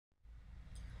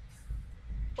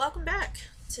Welcome back.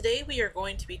 Today we are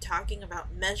going to be talking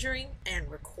about measuring and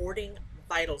recording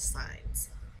vital signs.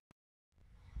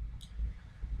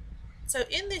 So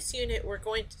in this unit we're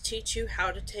going to teach you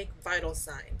how to take vital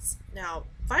signs. Now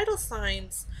vital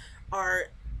signs are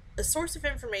a source of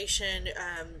information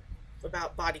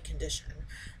about body condition.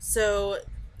 So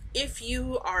if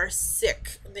you are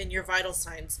sick, then your vital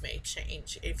signs may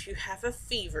change. If you have a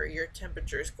fever, your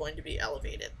temperature is going to be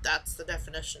elevated. That's the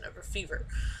definition of a fever.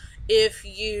 If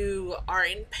you are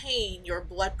in pain, your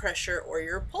blood pressure or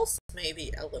your pulse may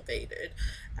be elevated.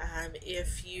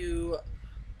 If you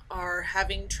are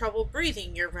having trouble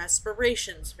breathing, your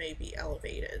respirations may be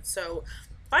elevated. So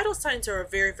vital signs are a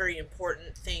very, very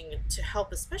important thing to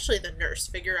help, especially the nurse,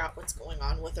 figure out what's going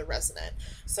on with a resident.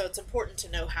 So it's important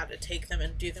to know how to take them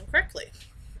and do them correctly.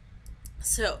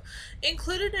 So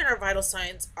included in our vital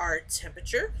signs are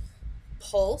temperature,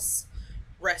 pulse,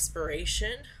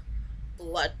 respiration,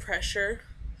 blood pressure.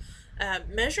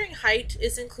 Measuring height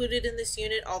is included in this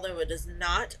unit, although it is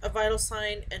not a vital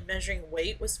sign, and measuring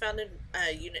weight was found in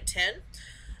Unit 10.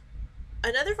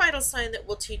 Another vital sign that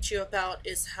we'll teach you about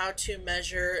is how to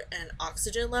measure an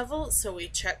oxygen level. So we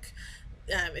check,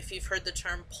 if you've heard the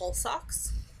term pulse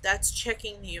ox, that's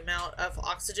checking the amount of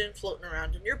oxygen floating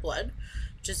around in your blood,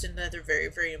 which is another very,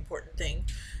 very important thing.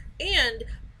 And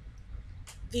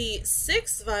the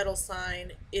sixth vital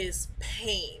sign is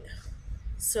pain.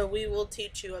 So we will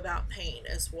teach you about pain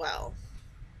as well.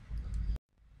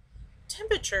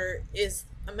 Temperature is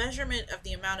a measurement of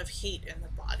the amount of heat in the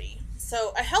body.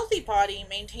 So a healthy body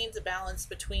maintains a balance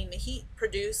between the heat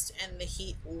produced and the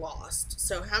heat lost.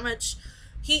 So how much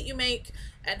heat you make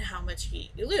and how much heat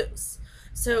you lose.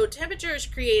 So temperature is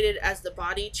created as the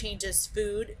body changes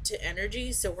food to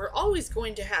energy. So we're always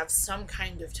going to have some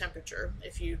kind of temperature.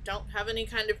 If you don't have any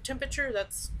kind of temperature,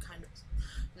 that's kind of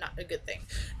not a good thing.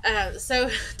 So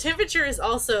temperature is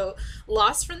also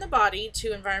lost from the body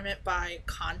to environment by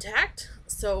contact.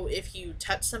 So if you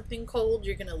touch something cold,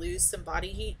 you're going to lose some body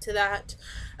heat to that.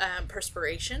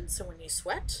 Perspiration, so when you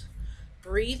sweat.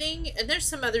 Breathing, and there's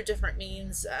some other different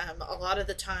means. A lot of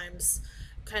the times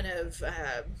kind of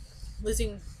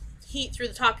losing heat through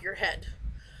the top of your head.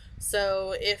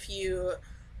 So if you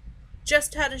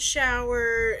just had a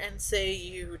shower and say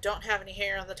you don't have any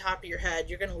hair on the top of your head,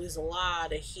 you're going to lose a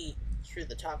lot of heat through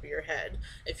the top of your head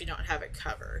if you don't have it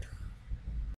covered.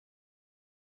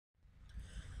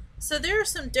 So there are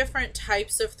some different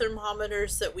types of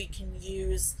thermometers that we can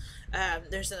use.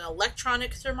 There's an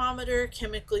electronic thermometer,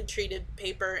 chemically treated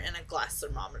paper, and a glass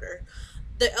thermometer.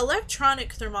 The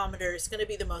electronic thermometer is going to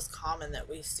be the most common that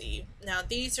we see. Now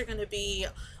these are going to be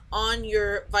on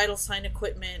your vital sign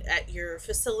equipment at your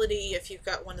facility, if you've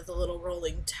got one of the little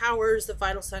rolling towers of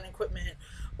vital sign equipment,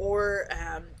 or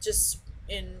just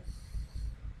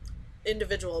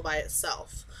individual by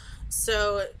itself.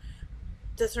 So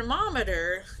the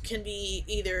thermometer can be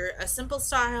either a simple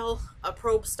style, a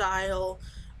probe style,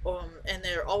 and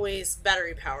they're always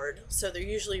battery powered, so they're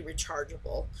usually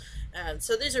rechargeable.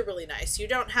 So these are really nice. You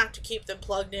don't have to keep them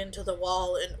plugged into the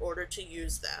wall in order to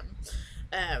use them.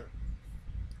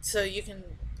 So you can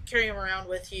carry them around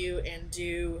with you and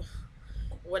do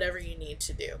whatever you need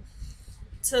to do.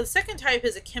 So the second type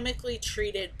is a chemically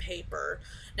treated paper.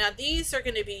 Now these are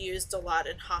going to be used a lot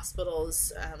in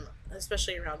hospitals,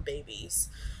 especially around babies.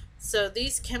 So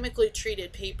these chemically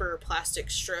treated paper or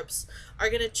plastic strips are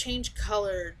going to change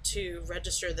color to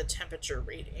register the temperature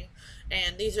reading.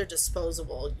 And these are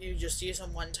disposable. You just use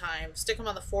them one time, stick them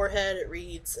on the forehead, it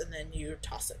reads, and then you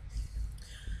toss it.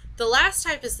 The last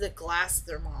type is the glass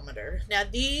thermometer. Now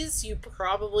these you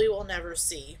probably will never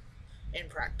see in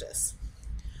practice.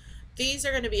 These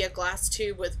are going to be a glass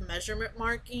tube with measurement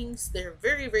markings. They're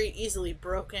very, very easily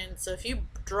broken. So if you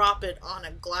drop it on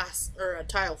a glass or a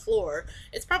tile floor,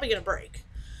 it's probably going to break.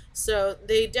 So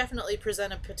they definitely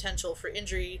present a potential for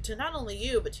injury to not only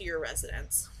you, but to your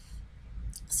residents.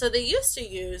 So they used to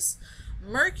use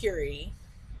mercury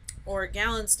or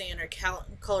gallon stand or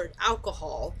colored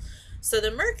alcohol. So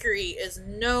the mercury is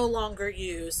no longer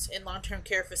used in long-term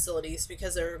care facilities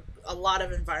because there are a lot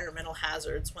of environmental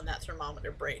hazards when that thermometer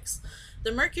breaks.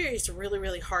 The mercury is really,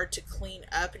 really hard to clean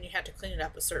up, and you have to clean it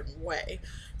up a certain way.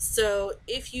 So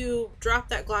if you drop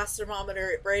that glass thermometer,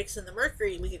 it breaks and the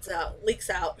mercury leaks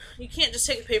out. You can't just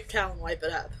take a paper towel and wipe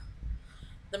it up.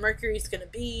 The mercury is going to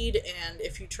bead, and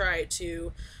if you try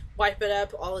to wipe it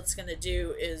up, all it's going to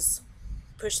do is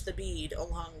push the bead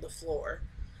along the floor.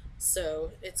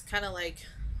 So it's kind of like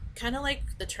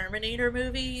the Terminator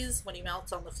movies when he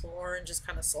melts on the floor and just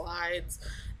kind of slides.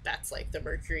 That's like the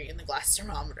mercury in the glass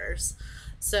thermometers.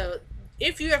 So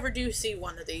if you ever do see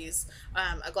one of these,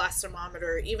 a glass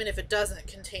thermometer, even if it doesn't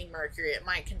contain mercury, it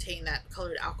might contain that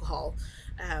colored alcohol.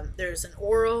 There's an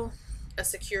oral, a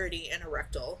security, and a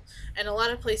rectal. And a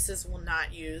lot of places will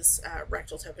not use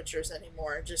rectal temperatures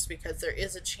anymore just because there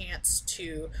is a chance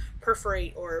to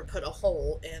perforate or put a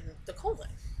hole in the colon.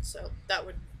 So that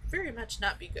would very much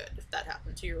not be good if that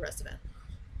happened to your resident.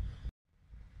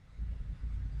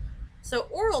 So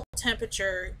oral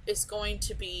temperature is going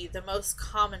to be the most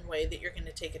common way that you're going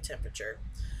to take a temperature.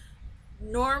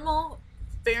 Normal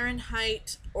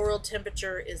Fahrenheit oral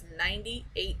temperature is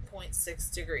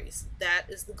 98.6 degrees. That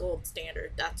is the gold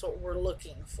standard. That's what we're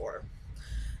looking for.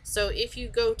 So if you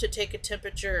go to take a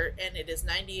temperature and it is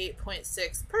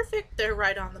 98.6, perfect, they're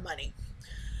right on the money.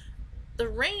 The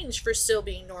range for still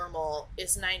being normal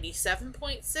is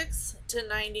 97.6 to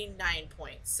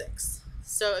 99.6.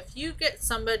 So if you get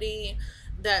somebody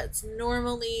that's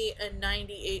normally a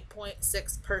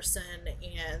 98.6 person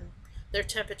and their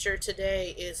temperature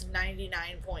today is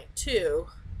 99.2,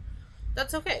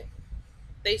 that's okay.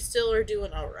 They still are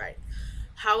doing all right.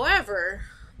 However,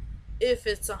 if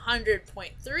it's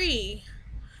 100.3,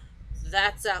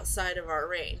 that's outside of our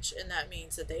range, and that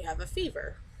means that they have a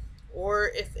fever. Or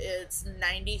if it's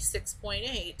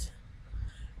 96.8,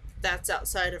 that's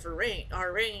outside of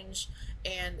our range,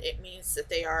 and it means that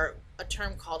they are a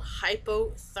term called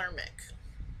hypothermic.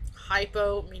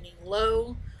 Hypo meaning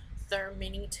low, therm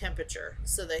meaning temperature.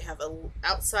 So they have a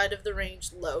outside of the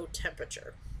range low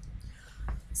temperature.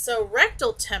 So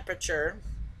rectal temperature,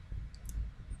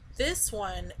 this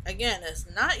one again is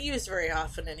not used very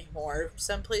often anymore.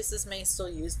 Some places may still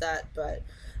use that, but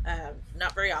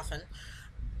not very often.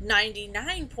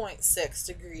 99.6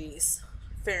 degrees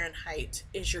Fahrenheit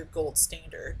is your gold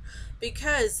standard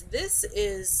because this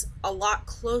is a lot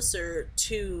closer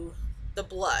to the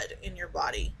blood in your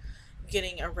body.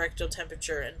 Getting a rectal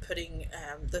temperature and putting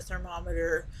the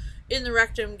thermometer in the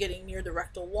rectum, getting near the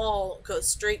rectal wall, goes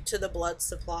straight to the blood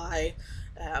supply.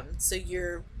 So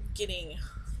you're getting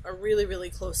a really,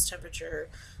 really close temperature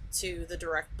to the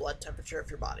direct blood temperature of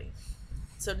your body.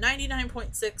 So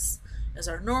 99.6 is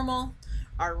our normal.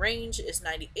 Our range is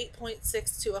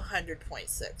 98.6 to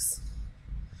 100.6.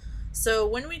 So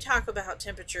when we talk about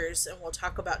temperatures, and we'll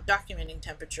talk about documenting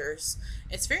temperatures,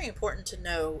 it's very important to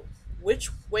know which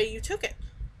way you took it.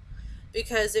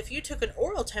 Because if you took an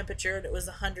oral temperature and it was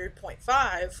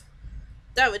 100.5,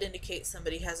 that would indicate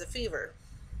somebody has a fever.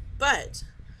 But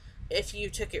if you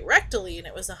took it rectally and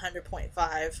it was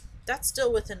 100.5, that's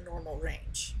still within normal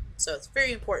range. So it's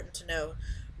very important to know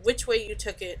which way you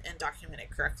took it and document it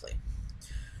correctly.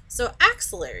 So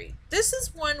axillary, this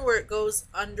is one where it goes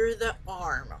under the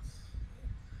arm.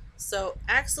 So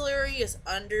axillary is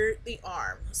under the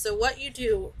arm. So what you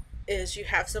do is you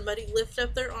have somebody lift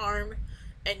up their arm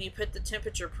and you put the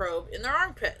temperature probe in their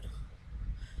armpit.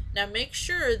 Now make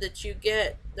sure that you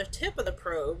get the tip of the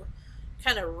probe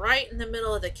kind of right in the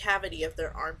middle of the cavity of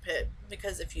their armpit,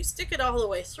 because if you stick it all the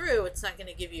way through, it's not going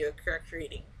to give you a correct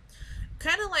reading.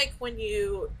 Kind of like when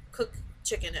you cook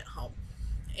chicken at home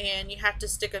and you have to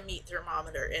stick a meat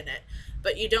thermometer in it,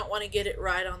 but you don't want to get it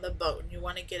right on the bone. You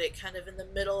want to get it kind of in the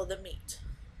middle of the meat.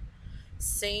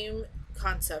 Same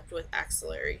concept with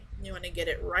axillary. You want to get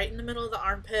it right in the middle of the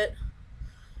armpit,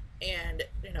 and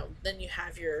then you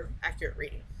have your accurate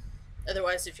reading.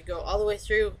 Otherwise, if you go all the way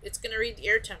through, it's going to read the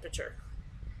air temperature,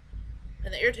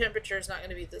 and the air temperature is not going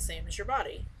to be the same as your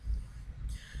body.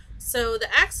 So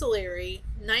the axillary,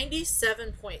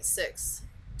 97.6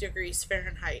 degrees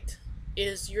Fahrenheit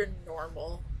is your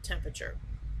normal temperature.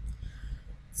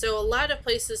 So a lot of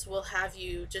places will have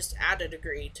you just add a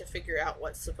degree to figure out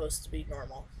what's supposed to be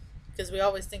normal, because we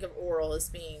always think of oral as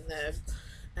being the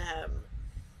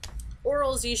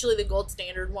oral is usually the gold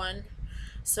standard one.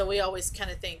 So we always kind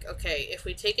of think, okay, if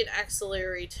we take an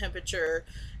axillary temperature,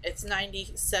 it's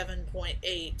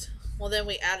 97.8. Well, then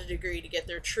we add a degree to get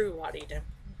their true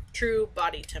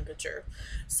body temperature.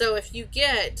 So if you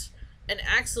get an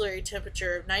axillary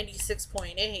temperature of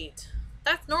 96.8,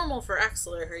 that's normal for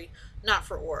axillary, not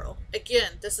for oral.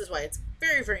 Again, this is why it's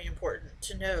very, very important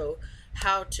to know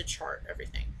how to chart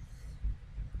everything.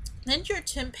 Then your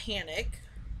tympanic.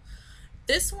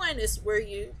 This one is where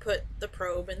you put the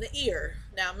probe in the ear.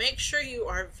 Now make sure you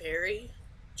are very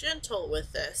gentle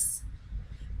with this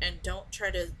and don't try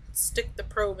to stick the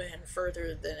probe in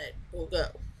further than it will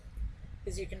go,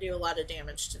 because you can do a lot of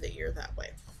damage to the ear that way.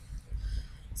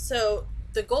 So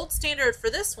the gold standard for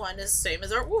this one is the same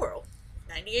as our oral,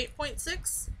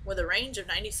 98.6 with a range of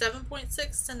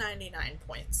 97.6 to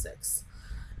 99.6.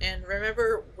 And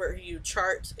remember, where you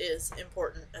chart is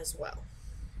important as well.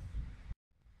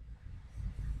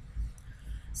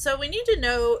 So we need to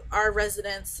know our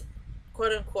residents'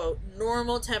 quote unquote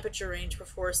normal temperature range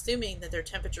before assuming that their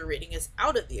temperature reading is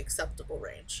out of the acceptable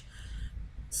range.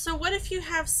 So, what if you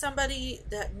have somebody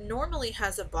that normally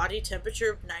has a body temperature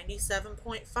of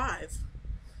 97.5?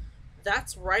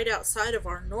 That's right outside of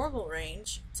our normal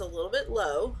range. It's a little bit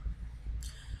low.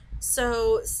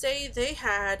 So, say they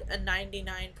had a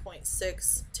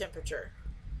 99.6 temperature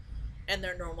and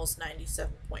their normal's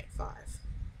 97.5.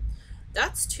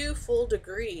 That's 2 full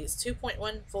degrees,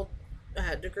 2.1 full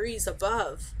degrees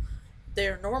above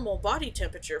their normal body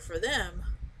temperature for them.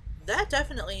 That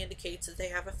definitely indicates that they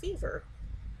have a fever.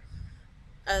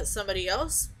 Somebody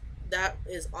else, that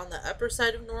is on the upper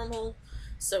side of normal,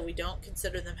 so we don't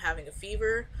consider them having a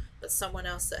fever. But someone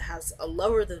else that has a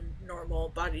lower than normal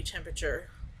body temperature,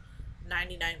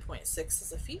 99.6,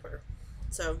 is a fever.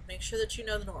 So make sure that you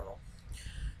know the normal.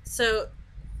 So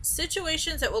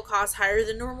situations that will cause higher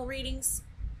than normal readings: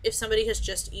 if somebody has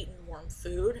just eaten warm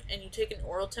food and you take an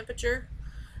oral temperature,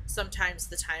 sometimes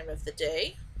the time of the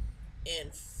day,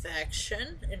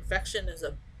 infection is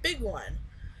a big one.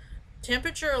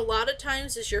 Temperature a lot of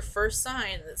times is your first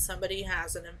sign that somebody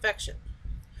has an infection.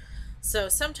 So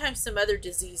sometimes some other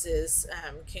diseases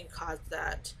can cause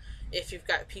that. If you've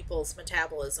got people's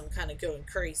metabolism kind of going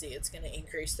crazy, it's going to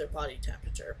increase their body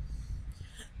temperature.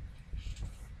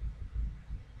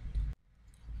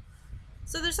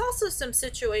 So there's also some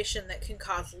situation that can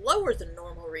cause lower than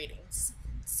normal readings.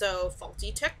 So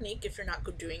faulty technique if you're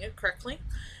not doing it correctly.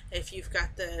 If you've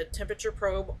got the temperature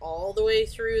probe all the way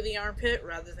through the armpit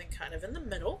rather than kind of in the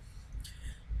middle.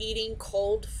 Eating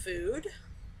cold food.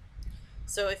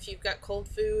 So if you've got cold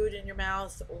food in your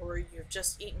mouth or you've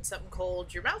just eaten something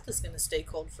cold, your mouth is going to stay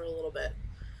cold for a little bit.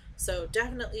 So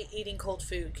definitely eating cold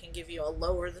food can give you a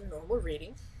lower than normal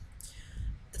reading.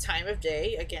 The time of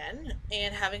day, again,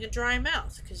 and having a dry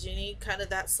mouth, because you need kind of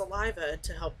that saliva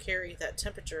to help carry that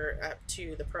temperature up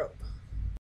to the probe.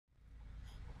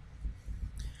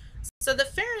 So the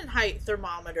Fahrenheit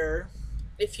thermometer,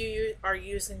 if you are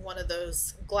using one of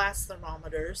those glass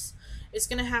thermometers, is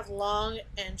going to have long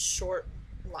and short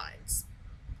lines.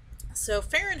 So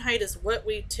Fahrenheit is what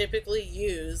we typically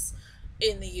use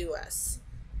in the US.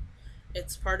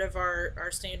 It's part of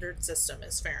our standard system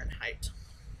is Fahrenheit.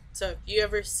 So if you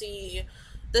ever see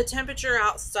the temperature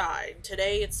outside,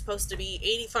 today it's supposed to be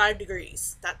 85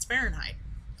 degrees. That's Fahrenheit.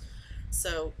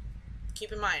 So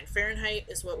keep in mind, Fahrenheit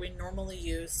is what we normally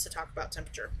use to talk about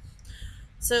temperature.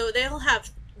 So they'll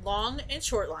have long and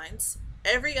short lines.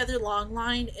 Every other long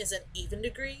line is an even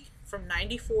degree from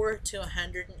 94 to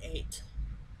 108.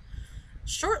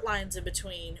 Short lines in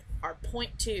between are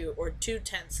 0.2 or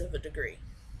 0.2 of a degree.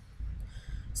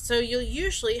 So you'll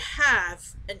usually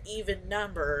have an even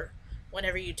number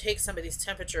whenever you take somebody's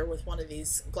temperature with one of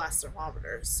these glass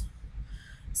thermometers.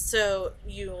 So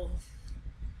you'll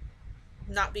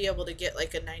not be able to get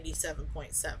like a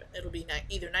 97.7. It'll be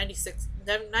either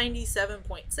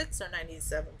 97.6 or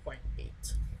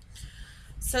 97.8.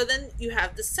 So then you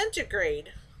have the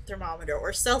centigrade thermometer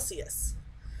or Celsius.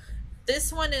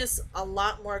 This one is a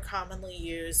lot more commonly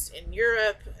used in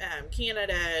Europe,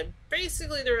 Canada,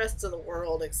 basically the rest of the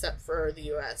world except for the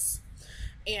US.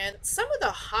 And some of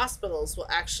the hospitals will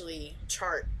actually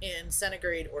chart in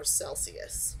centigrade or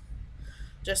Celsius,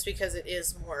 just because it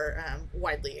is more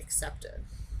widely accepted.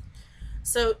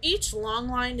 So each long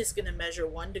line is going to measure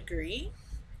 1 degree,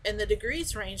 and the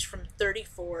degrees range from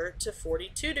 34 to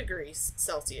 42 degrees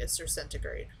Celsius or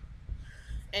centigrade.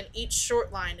 And each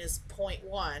short line is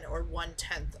 0.1 or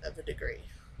 1/10 of a degree.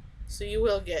 So you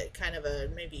will get kind of a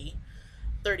maybe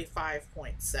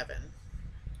 35.7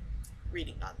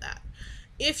 reading on that.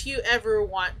 If you ever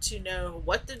want to know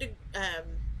what the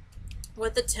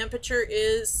temperature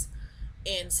is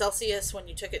in Celsius when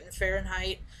you took it in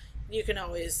Fahrenheit, you can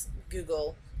always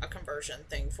Google a conversion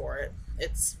thing for it.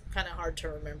 It's kind of hard to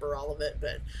remember all of it,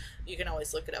 but you can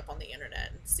always look it up on the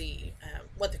internet and see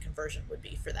what the conversion would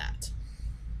be for that.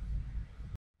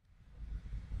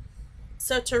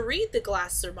 So to read the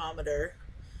glass thermometer,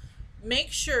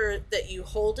 make sure that you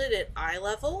hold it at eye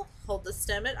level, hold the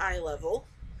stem at eye level,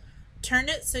 turn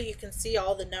it so you can see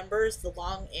all the numbers, the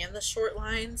long and the short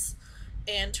lines,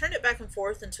 and turn it back and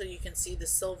forth until you can see the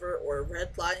silver or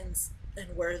red lines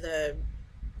and where the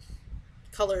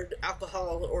colored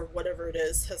alcohol or whatever it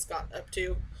is has gotten up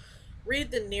to. Read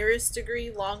the nearest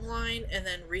degree long line and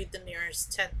then read the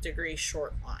nearest 10th degree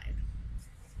short line.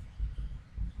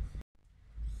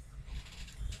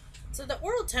 So the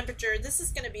oral temperature, this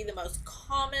is going to be the most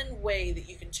common way that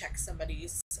you can check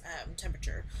somebody's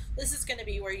temperature. This is going to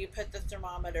be where you put the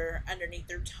thermometer underneath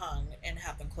their tongue and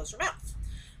have them close their mouth.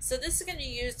 So this is going to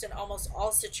be used in almost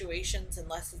all situations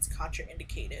unless it's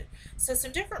contraindicated. So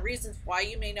some different reasons why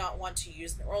you may not want to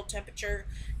use an oral temperature.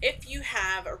 If you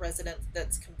have a resident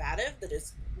that's combative, that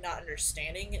is not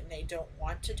understanding, and they don't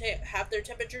want to have their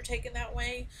temperature taken that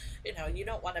way, you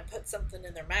don't want to put something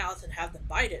in their mouth and have them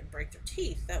bite it and break their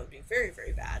teeth. That would be very,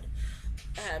 very bad.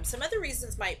 Some other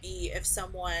reasons might be if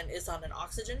someone is on an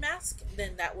oxygen mask,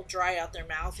 then that will dry out their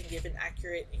mouth and give an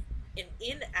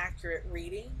inaccurate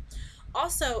reading.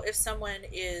 Also, if someone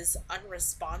is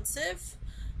unresponsive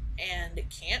and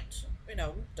can't,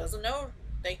 doesn't know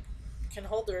they can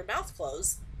hold their mouth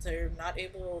closed, they're not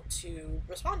able to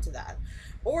respond to that.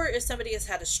 Or if somebody has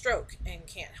had a stroke and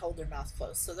can't hold their mouth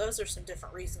closed. So those are some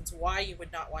different reasons why you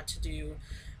would not want to do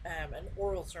an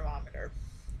oral thermometer.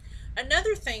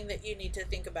 Another thing that you need to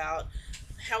think about,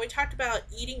 how we talked about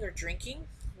eating or drinking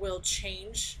will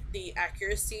change the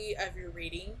accuracy of your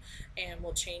reading and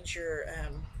will change your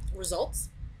results.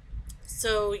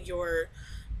 So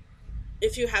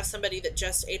if you have somebody that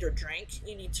just ate or drank,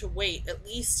 you need to wait at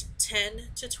least 10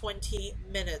 to 20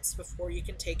 minutes before you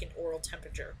can take an oral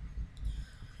temperature.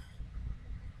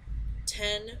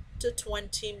 10 to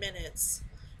 20 minutes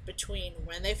between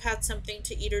when they've had something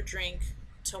to eat or drink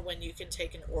to when you can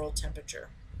take an oral temperature.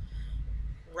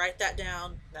 Write that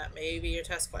down. That may be a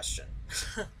test question.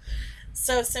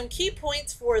 So some key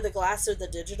points for the glass or the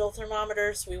digital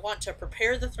thermometers. We want to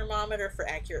prepare the thermometer for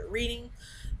accurate reading.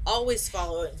 Always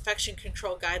follow infection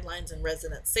control guidelines and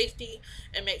resident safety,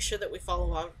 and make sure that we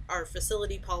follow our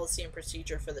facility policy and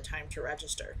procedure for the time to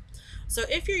register. So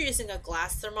if you're using a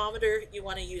glass thermometer, you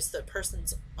want to use the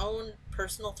person's own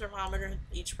personal thermometer.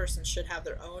 Each person should have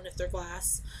their own if they're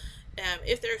glass.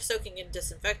 If they're soaking in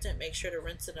disinfectant, make sure to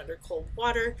rinse it under cold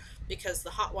water, because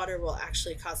the hot water will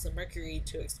actually cause the mercury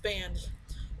to expand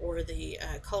or the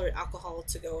colored alcohol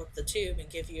to go up the tube and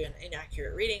give you an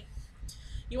inaccurate reading.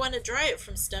 You want to dry it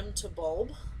from stem to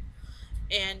bulb,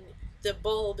 and the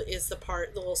bulb is the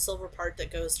little silver part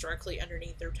that goes directly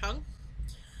underneath their tongue.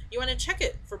 You want to check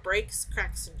it for breaks,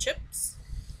 cracks, and chips.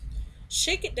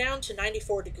 Shake it down to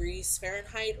 94 degrees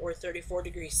Fahrenheit or 34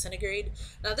 degrees centigrade.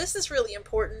 Now this is really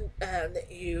important that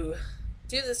you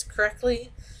do this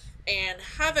correctly and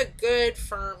have a good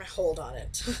firm hold on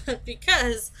it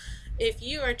because if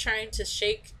you are trying to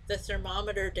shake the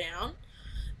thermometer down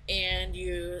and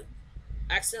you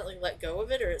accidentally let go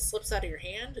of it or it slips out of your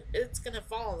hand, it's going to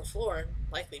fall on the floor and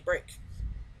likely break.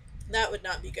 That would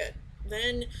not be good.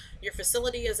 Then your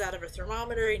facility is out of a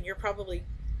thermometer and you're probably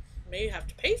may have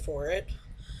to pay for it,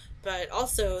 but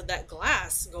also that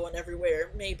glass going everywhere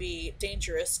may be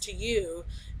dangerous to you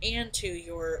and to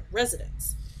your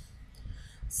residents.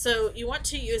 So you want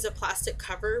to use a plastic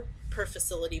cover per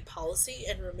facility policy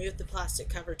and remove the plastic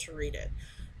cover to read it.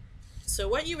 So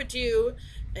what you would do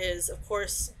is, of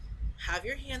course, have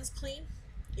your hands clean,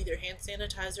 either hand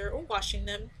sanitizer or washing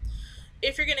them.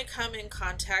 If you're going to come in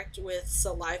contact with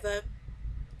saliva,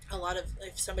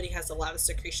 if somebody has a lot of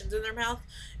secretions in their mouth,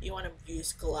 you want to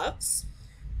use gloves.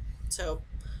 So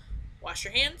wash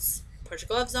your hands, put your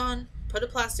gloves on, put a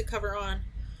plastic cover on,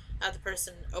 have the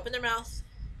person open their mouth,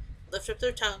 lift up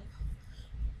their tongue,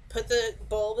 put the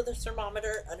bulb of the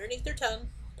thermometer underneath their tongue,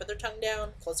 put their tongue down,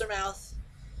 close their mouth,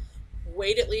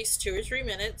 wait at least 2 or 3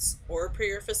 minutes or per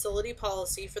your facility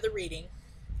policy for the reading.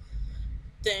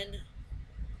 Then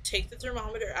take the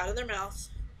thermometer out of their mouth,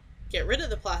 get rid of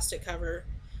the plastic cover,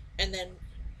 and then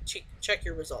check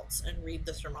your results and read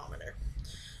the thermometer.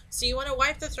 So you want to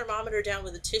wipe the thermometer down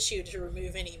with a tissue to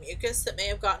remove any mucus that may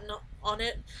have gotten on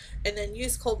it, and then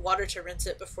use cold water to rinse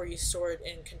it before you store it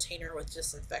in a container with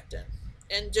disinfectant.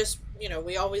 And just,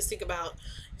 we always think about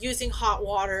using hot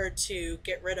water to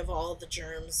get rid of all the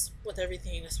germs with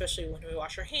everything, especially when we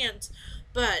wash our hands.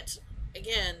 But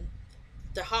again,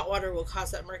 the hot water will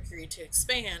cause that mercury to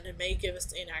expand and may give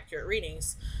us inaccurate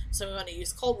readings. So we want to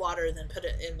use cold water and then put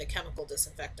it in the chemical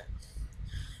disinfectant.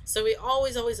 So we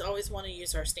always want to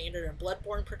use our standard and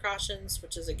bloodborne precautions,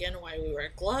 which is again why we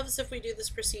wear gloves if we do this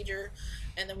procedure.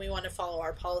 And then we want to follow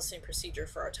our policy and procedure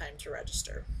for our time to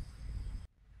register.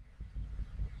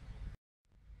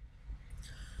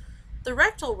 The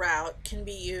rectal route can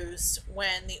be used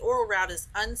when the oral route is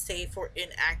unsafe or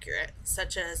inaccurate,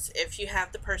 such as if you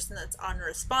have the person that's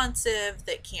unresponsive,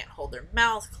 that can't hold their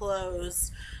mouth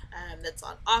closed, that's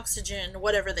on oxygen,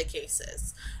 whatever the case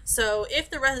is. So if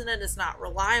the resident is not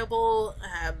reliable,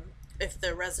 if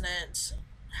the resident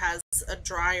has a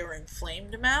dry or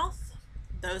inflamed mouth,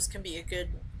 those can be a good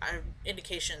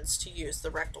indications to use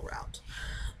the rectal route.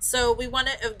 So we want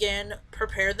to, again,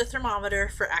 prepare the thermometer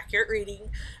for accurate reading,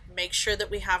 make sure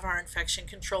that we have our infection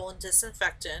control and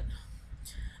disinfectant.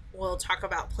 We'll talk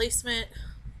about placement,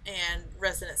 and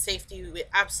resident safety. We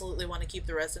absolutely want to keep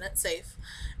the resident safe,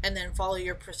 and then follow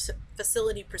your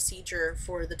facility procedure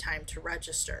for the time to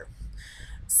register.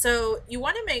 So you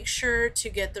want to make sure to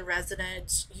get the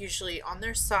resident usually on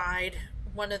their side,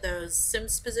 one of those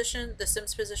Sims position. The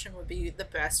Sims position would be the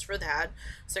best for that.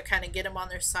 So kind of get them on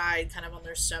their side, kind of on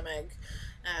their stomach.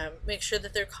 Make sure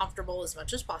that they're comfortable as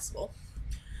much as possible.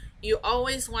 You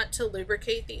always want to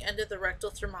lubricate the end of the rectal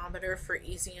thermometer for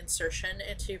easy insertion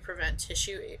and to prevent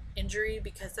tissue injury,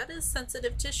 because that is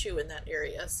sensitive tissue in that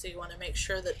area. So you want to make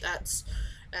sure that that's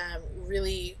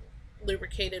really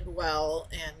lubricated well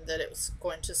and that it's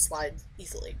going to slide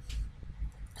easily.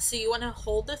 So you want to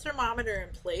hold the thermometer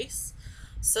in place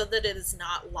so that it is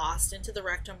not lost into the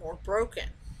rectum or broken,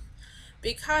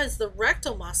 because the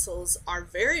rectal muscles are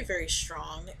very, very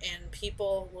strong and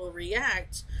people will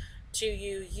react to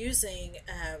you using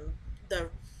the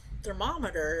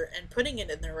thermometer and putting it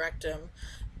in their rectum.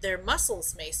 Their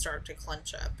muscles may start to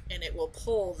clench up and it will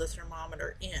pull the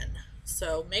thermometer in.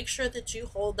 So make sure that you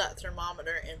hold that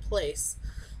thermometer in place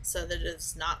so that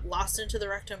it's not lost into the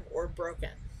rectum or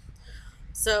broken.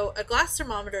 So a glass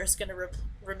thermometer is going to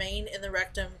remain in the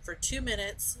rectum for 2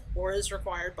 minutes or is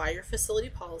required by your facility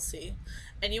policy,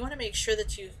 and you want to make sure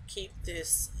that you keep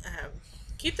this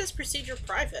procedure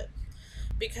private,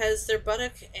 because their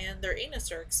buttock and their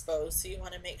anus are exposed. So you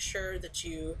want to make sure that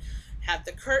you have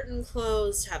the curtain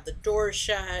closed, have the door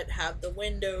shut, have the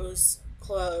windows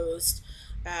closed,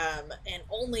 and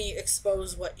only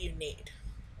expose what you need.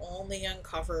 Only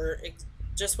uncover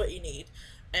just what you need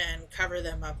and cover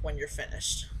them up when you're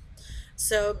finished.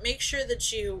 So make sure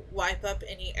that you wipe up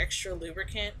any extra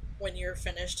lubricant when you're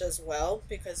finished as well,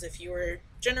 because if you were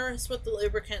generous with the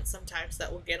lubricant, sometimes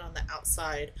that will get on the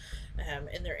outside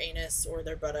in their anus or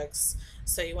their buttocks.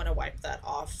 So you want to wipe that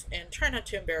off and try not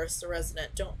to embarrass the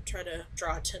resident. Don't try to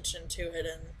draw attention to it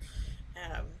and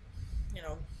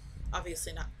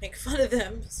obviously not make fun of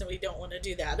them. So we don't want to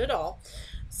do that at all.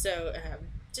 So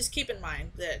just keep in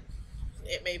mind that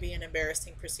it may be an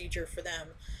embarrassing procedure for them,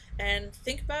 and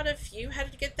think about if you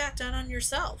had to get that done on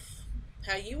yourself,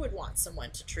 how you would want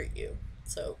someone to treat you.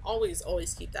 So always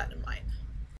keep that in mind.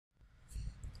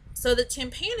 So the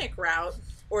tympanic route,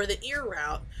 or the ear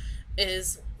route,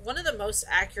 is one of the most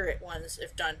accurate ones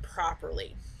if done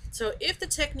properly. So if the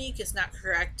technique is not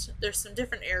correct, there's some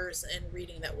different errors in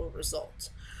reading that will result.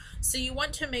 So you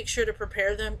want to make sure to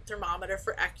prepare the thermometer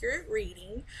for accurate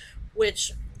reading,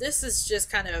 which this is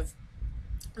just kind of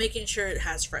making sure it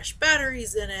has fresh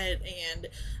batteries in it and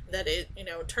that it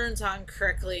turns on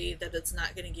correctly, that it's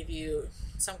not going to give you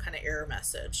some kind of error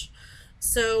message.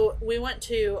 So we want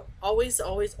to always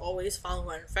follow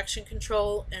our infection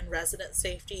control and resident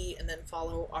safety, and then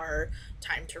follow our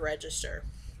time to register.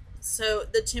 So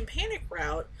the tympanic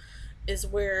route is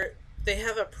where they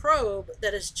have a probe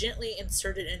that is gently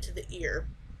inserted into the ear,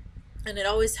 and it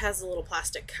always has a little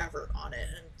plastic cover on it,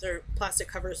 and their plastic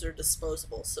covers are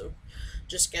disposable, so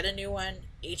just get a new one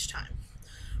each time.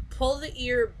 Pull the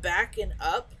ear back and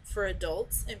up for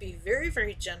adults, and be very,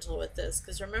 very gentle with this,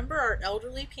 because remember, our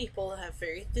elderly people have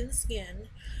very thin skin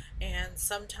and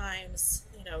sometimes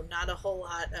not a whole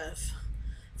lot of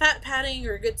fat padding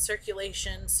or good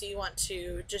circulation, so you want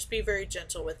to just be very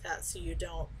gentle with that so you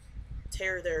don't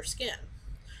tear their skin.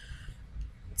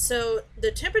 So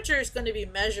the temperature is going to be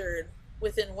measured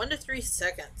within 1 to 3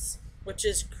 seconds, which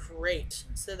is great.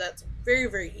 So that's very,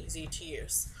 very easy to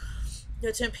use.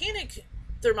 The tympanic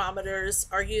thermometers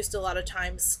are used a lot of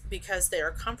times because they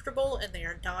are comfortable and they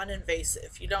are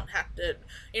non-invasive. You don't have to,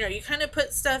 you kind of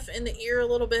put stuff in the ear a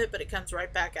little bit, but it comes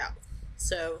right back out.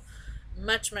 So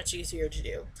much, much easier to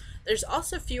do. There's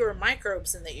also fewer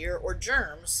microbes in the ear, or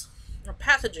germs or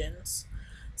pathogens.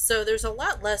 So there's a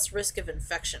lot less risk of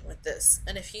infection with this.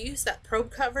 And if you use that probe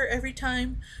cover every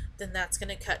time, then that's going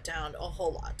to cut down a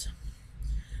whole lot.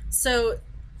 So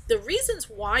the reasons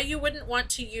why you wouldn't want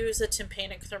to use a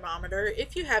tympanic thermometer: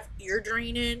 if you have ear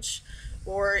drainage,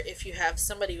 or if you have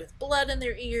somebody with blood in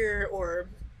their ear, or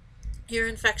ear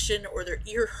infection, or their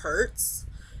ear hurts,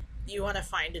 you want to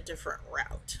find a different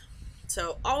route.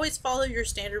 So always follow your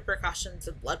standard precautions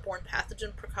and bloodborne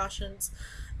pathogen precautions.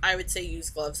 I would say use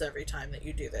gloves every time that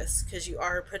you do this, because you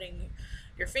are putting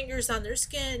your fingers on their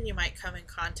skin. You might come in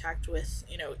contact with,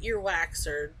 earwax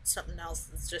or something else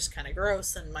that's just kind of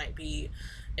gross and might be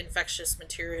infectious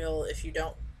material if you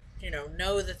don't,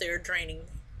 know that they're draining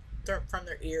from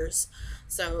their ears.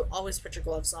 So always put your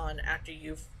gloves on after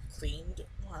you've cleaned,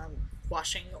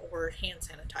 washing, or hand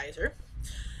sanitizer.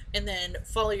 And then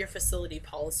follow your facility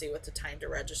policy with the time to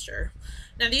register.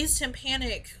 Now, these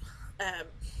tympanic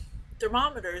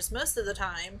thermometers, most of the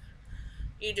time,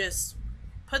 you just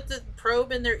put the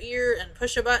probe in their ear and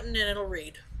push a button and it'll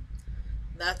read.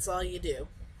 That's all you do.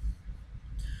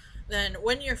 Then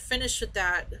when you're finished with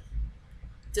that,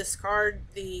 discard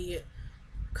the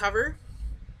cover,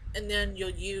 and then you'll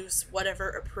use whatever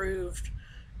approved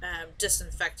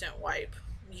disinfectant wipe,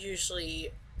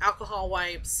 usually alcohol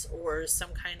wipes or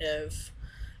some kind of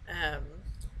um,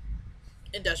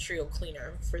 industrial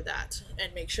cleaner for that,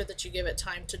 and make sure that you give it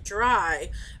time to dry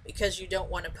because you don't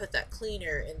want to put that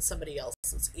cleaner in somebody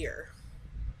else's ear.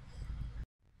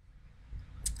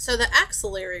 So the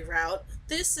axillary route,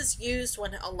 this is used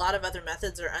when a lot of other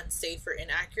methods are unsafe or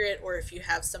inaccurate, or if you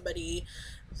have somebody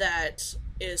that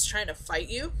is trying to fight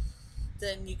you,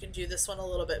 then you can do this one a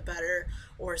little bit better,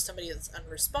 or somebody that's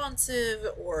unresponsive,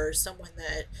 or someone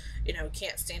that, you know,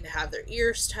 can't stand to have their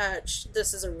ears touched.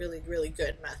 This is a really, really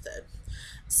good method.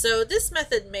 So this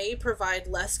method may provide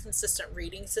less consistent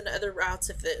readings than other routes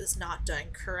if it is not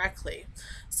done correctly.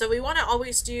 So we want to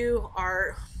always do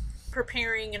our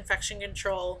preparing infection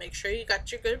control, make sure you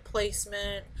got your good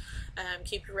placement,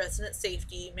 keep your resident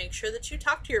safety, make sure that you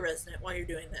talk to your resident while you're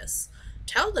doing this.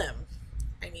 Tell them,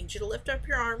 I need you to lift up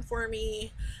your arm for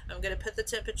me. I'm going to put the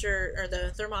temperature or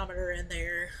the thermometer in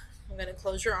there. I'm going to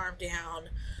close your arm down.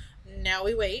 Now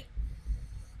we wait.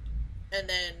 And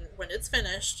then when it's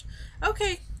finished,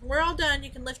 okay, we're all done. You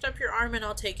can lift up your arm and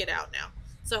I'll take it out now.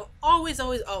 So always,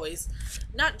 always, always,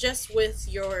 not just with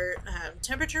your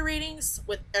temperature readings,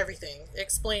 with everything,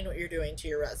 explain what you're doing to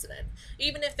your resident.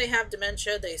 Even if they have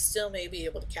dementia, they still may be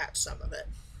able to catch some of it.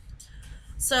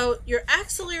 So your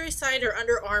axillary side or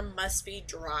underarm must be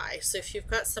dry. So if you've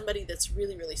got somebody that's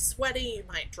really, really sweaty, you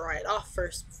might dry it off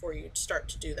first before you start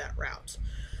to do that route.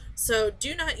 So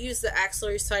do not use the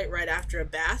axillary site right after a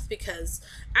bath, because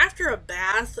after a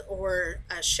bath or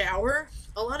a shower,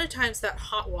 a lot of times that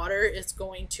hot water is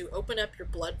going to open up your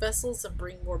blood vessels and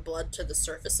bring more blood to the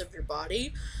surface of your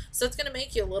body. So it's going to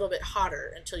make you a little bit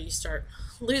hotter until you start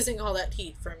losing all that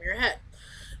heat from your head.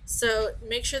 So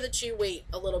make sure that you wait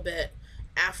a little bit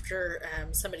after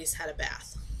somebody's had a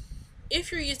bath.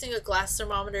 If you're using a glass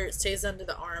thermometer, it stays under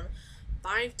the arm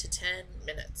 5 to 10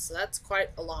 minutes. So that's quite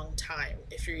a long time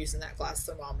if you're using that glass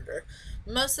thermometer.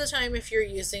 Most of the time, if you're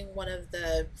using one of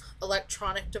the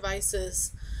electronic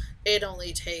devices, it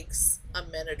only takes a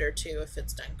minute or two if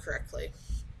it's done correctly.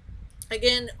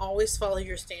 Again, always follow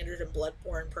your standard and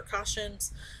bloodborne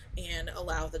precautions and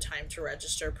allow the time to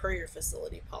register per your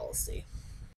facility policy.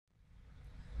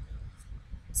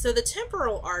 So the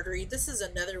temporal artery, this is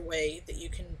another way that you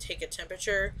can take a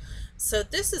temperature. So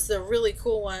this is the really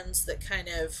cool ones that kind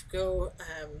of go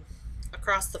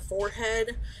across the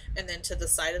forehead and then to the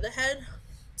side of the head.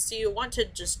 So you want to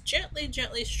just gently,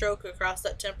 gently stroke across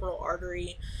that temporal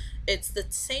artery. It's the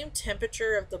same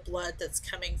temperature of the blood that's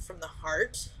coming from the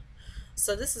heart.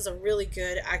 So this is a really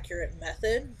good, accurate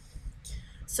method.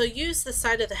 So use the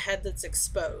side of the head that's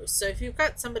exposed. So if you've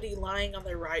got somebody lying on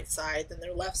their right side, then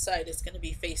their left side is going to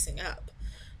be facing up.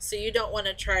 So you don't want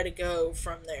to try to go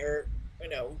from their,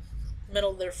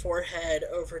 middle of their forehead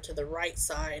over to the right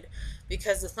side,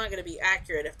 because it's not going to be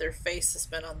accurate if their face has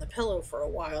been on the pillow for a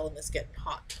while and is getting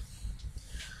hot.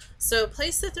 So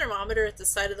place the thermometer at the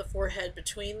side of the forehead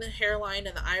between the hairline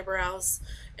and the eyebrows,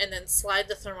 and then slide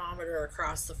the thermometer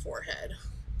across the forehead.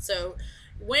 So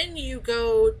when you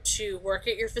go to work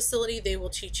at your facility, they will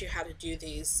teach you how to do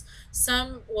these.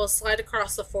 Some will slide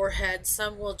across the forehead,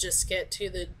 some will just get to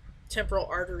the temporal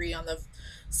artery on the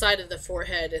side of the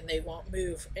forehead and they won't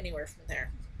move anywhere from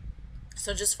there.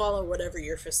 So just follow whatever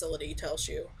your facility tells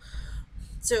you.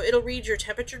 So it'll read your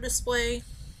temperature display,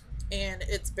 and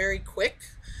it's very quick.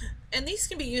 And these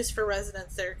can be used for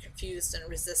residents that are confused and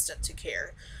resistant to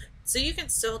care. So you can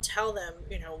still tell them,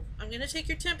 I'm going to take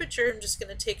your temperature, I'm just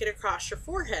going to take it across your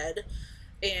forehead,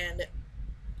 and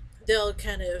they'll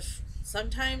kind of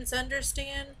sometimes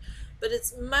understand, but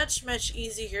it's much, much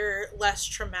easier, less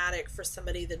traumatic for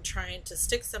somebody than trying to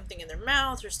stick something in their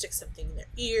mouth or stick something in their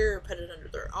ear, or put it under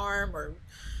their arm, or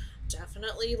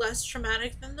definitely less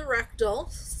traumatic than the rectal.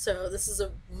 So this is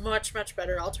a much, much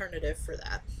better alternative for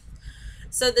that.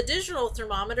 So the digital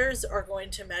thermometers are going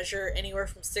to measure anywhere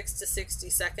from 6 to 60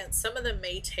 seconds. Some of them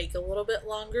may take a little bit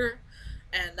longer,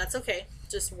 and that's okay.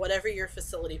 Just whatever your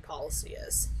facility policy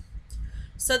is.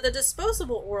 So the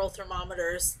disposable oral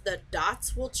thermometers, the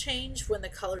dots will change when the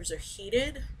colors are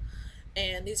heated,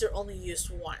 and these are only used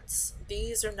once.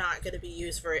 These are not going to be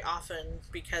used very often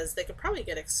because they could probably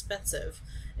get expensive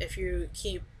if you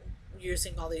keep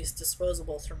using all these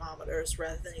disposable thermometers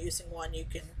rather than using one you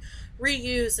can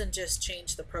reuse and just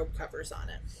change the probe covers on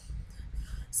it.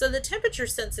 So the temperature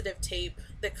sensitive tape,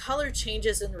 the color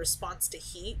changes in response to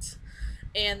heat,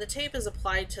 and the tape is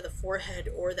applied to the forehead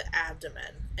or the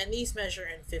abdomen, and these measure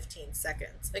in 15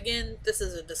 seconds. Again, this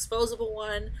is a disposable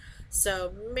one,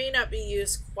 so may not be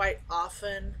used quite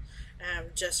often,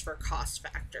 just for cost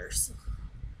factors.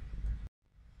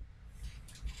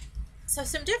 So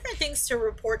some different things to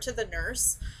report to the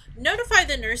nurse. Notify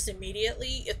the nurse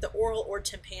immediately if the oral or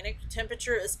tympanic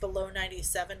temperature is below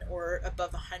 97 or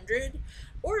above 100,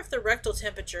 or if the rectal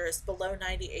temperature is below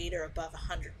 98 or above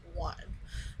 101.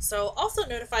 So also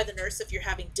notify the nurse if you're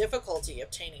having difficulty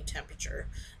obtaining temperature.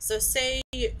 So say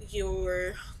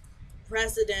your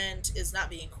resident is not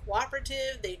being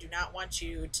cooperative, they do not want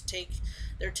you to take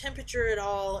their temperature at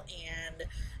all, and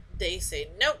they say,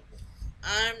 nope,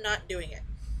 I'm not doing it.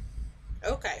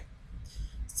 Okay.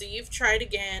 So you've tried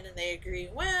again and they agree,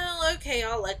 well, okay,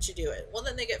 I'll let you do it. Well,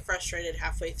 then they get frustrated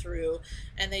halfway through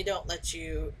and they don't let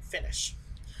you finish.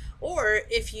 Or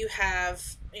if you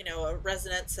have, a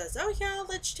resident says, oh, yeah, I'll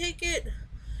let you take it.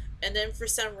 And then for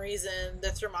some reason the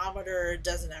thermometer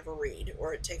doesn't ever read,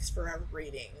 or it takes forever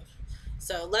reading.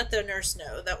 So let the nurse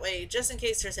know. That way, just in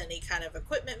case there's any kind of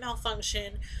equipment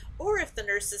malfunction, or if the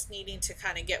nurse is needing to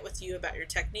kind of get with you about your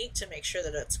technique to make sure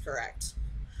that it's correct.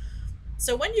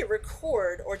 So when you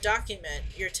record or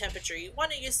document your temperature, you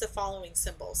want to use the following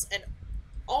symbols, and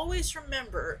always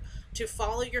remember to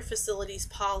follow your facility's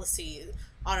policy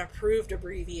on approved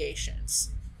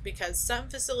abbreviations, because some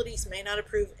facilities may not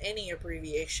approve any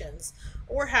abbreviations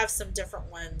or have some different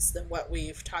ones than what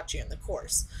we've taught you in the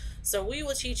course. So we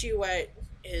will teach you what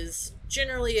is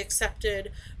generally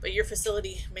accepted, but your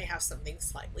facility may have something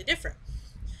slightly different.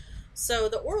 So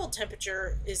the oral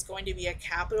temperature is going to be a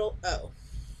capital O.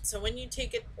 So when you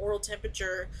take an oral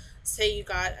temperature, say you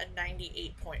got a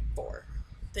 98.4,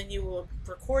 then you will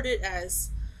record it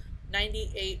as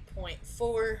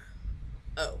 98.40.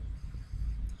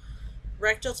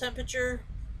 Rectal temperature,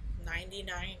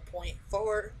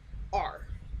 99.4 R.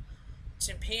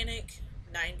 Tympanic,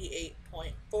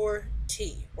 98.4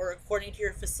 T, or according to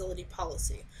your facility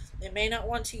policy. They may not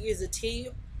want to use a T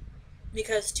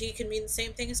because T can mean the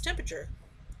same thing as temperature.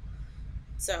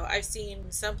 So I've seen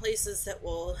some places that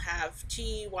will have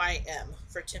TYM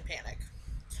for tympanic.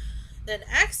 Then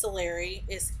axillary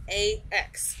is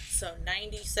AX, so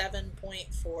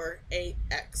 97.4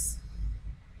 AX.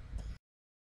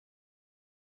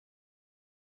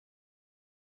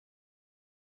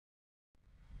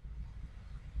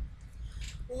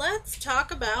 Let's talk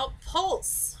about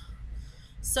pulse.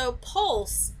 So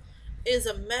pulse is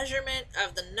a measurement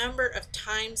of the number of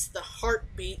times the heart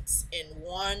beats in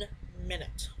 1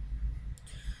 minute.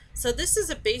 So this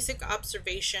is a basic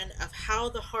observation of how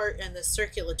the heart and the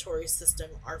circulatory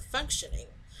system are functioning.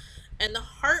 And the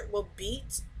heart will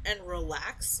beat and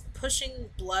relax, pushing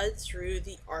blood through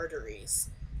the arteries.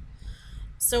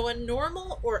 So a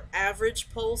normal or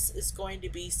average pulse is going to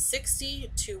be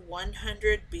 60 to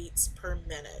 100 beats per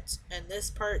minute. And this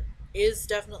part is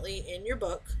definitely in your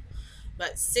book,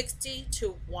 but 60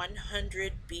 to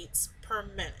 100 beats per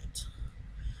minute.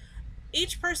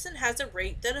 Each person has a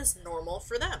rate that is normal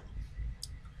for them.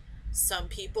 Some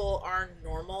people are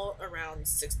normal around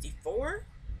 64.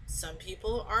 Some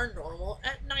people are normal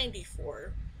at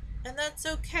 94. And that's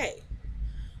okay.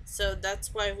 So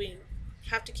that's why we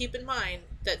have to keep in mind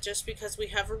that just because we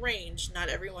have a range, not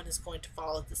everyone is going to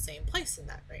fall at the same place in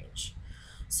that range.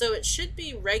 So it should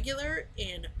be regular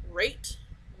in rate,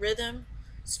 rhythm,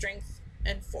 strength,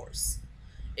 and force.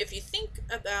 If you think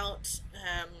about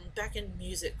back in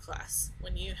music class,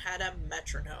 when you had a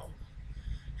metronome,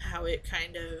 how it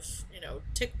kind of,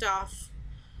 ticked off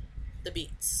the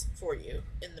beats for you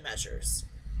in the measures.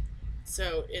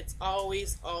 So it's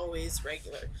always, always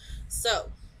regular.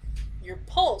 So your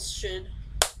pulse should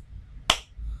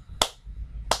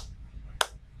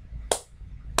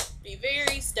be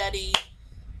very steady,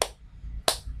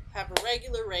 have a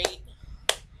regular rate,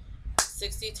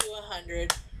 60 to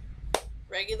 100,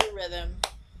 regular rhythm,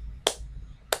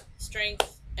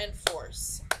 strength, and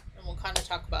force. And we'll kind of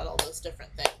talk about all those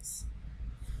different things.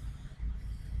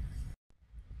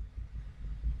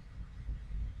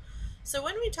 So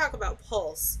when we talk about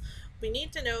pulse, we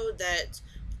need to know that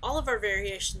all of our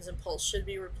variations in pulse should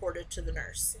be reported to the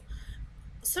nurse.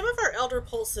 Some of our elder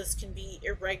pulses can be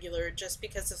irregular just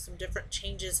because of some different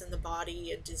changes in the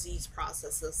body and disease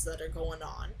processes that are going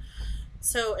on.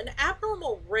 So an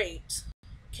abnormal rate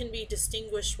can be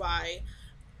distinguished by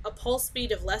a pulse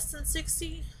speed of less than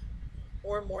 60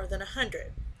 or more than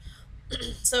 100.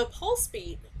 So a pulse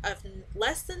speed of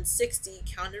less than 60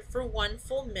 counted for 1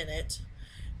 full minute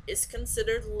is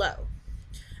considered low.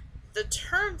 The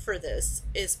term for this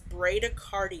is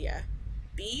bradycardia,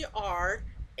 BRADYCARDIA.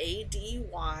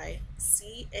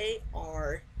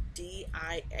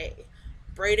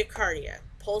 bradycardia,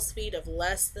 pulse speed of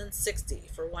less than 60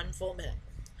 for 1 full minute.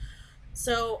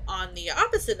 So on the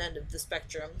opposite end of the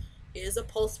spectrum is a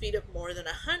pulse speed of more than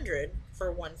 100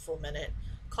 for 1 full minute,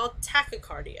 called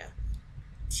tachycardia.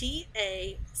 Tachycardia.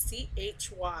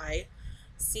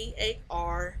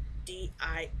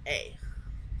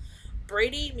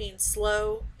 Brady means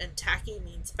slow, and tachy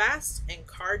means fast, and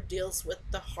card deals with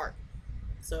the heart.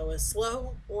 So a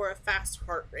slow or a fast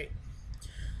heart rate.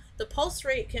 The pulse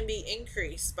rate can be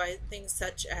increased by things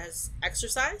such as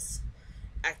exercise,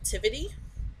 activity,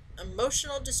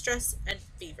 emotional distress, and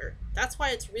fever. That's why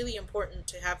it's really important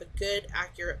to have a good,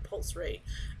 accurate pulse rate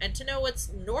and to know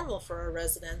what's normal for our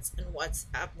residents and what's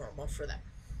abnormal for them.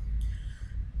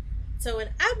 So, an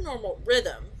abnormal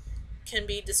rhythm can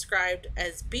be described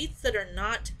as beats that are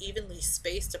not evenly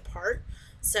spaced apart,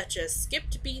 such as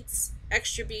skipped beats,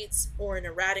 extra beats, or an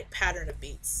erratic pattern of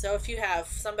beats. So, if you have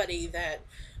somebody that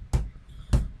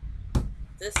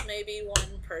this may be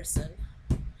one person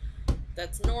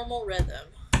that's normal rhythm,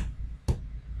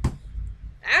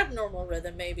 abnormal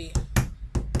rhythm maybe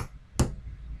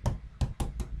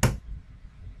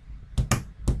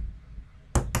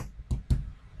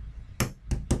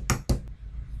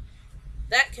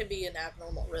that can be an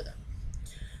abnormal rhythm.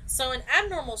 So an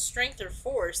abnormal strength or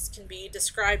force can be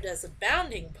described as a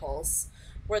bounding pulse,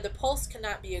 where the pulse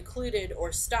cannot be occluded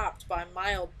or stopped by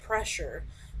mild pressure.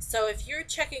 So if you're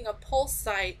checking a pulse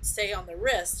site, say on the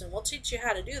wrist, and we'll teach you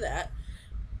how to do that,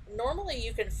 normally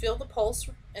you can feel the pulse,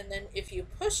 and then if you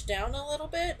push down a little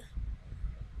bit,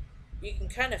 you can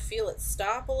kind of feel it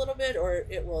stop a little bit, or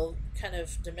it will kind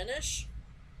of diminish.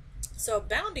 So a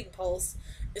bounding pulse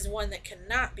is one that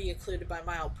cannot be occluded by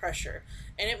mild pressure,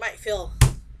 and it might feel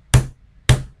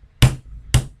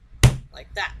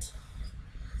like that.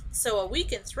 So a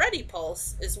weak and thready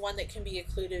pulse is one that can be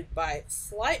occluded by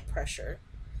slight pressure.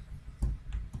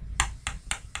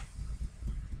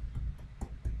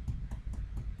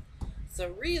 So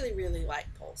really, really light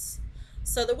pulse.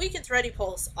 So the weak and thready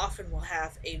pulse often will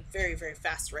have a very, very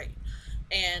fast rate.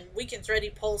 And weak and thready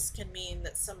pulse can mean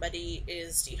that somebody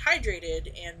is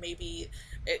dehydrated, and maybe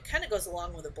it kind of goes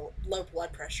along with a low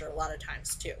blood pressure a lot of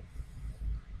times too.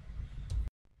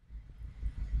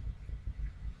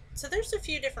 So there's a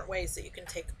few different ways that you can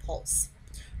take a pulse.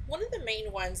 One of the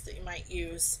main ones that you might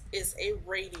use is a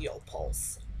radial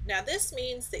pulse. Now this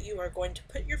means that you are going to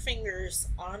put your fingers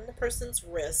on the person's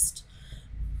wrist,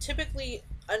 typically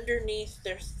underneath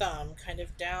their thumb, kind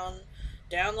of down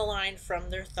the line from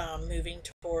their thumb, moving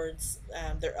towards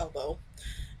their elbow,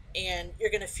 and you're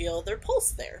going to feel their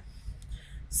pulse there.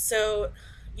 So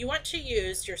you want to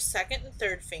use your second and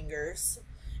third fingers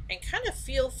and kind of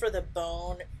feel for the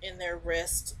bone in their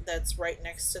wrist that's right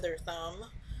next to their thumb,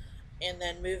 and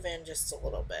then move in just a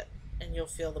little bit and you'll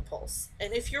feel the pulse.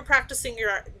 And if you're practicing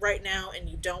right now and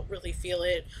you don't really feel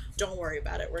it, don't worry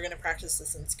about it. We're going to practice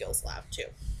this in Skills Lab too.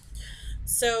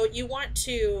 So you want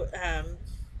to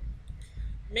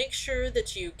make sure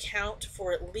that you count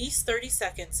for at least 30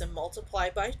 seconds and multiply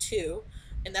by 2,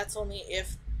 and that's only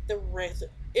if the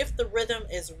rhythm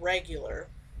is regular.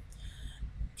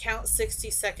 Count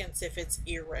 60 seconds if it's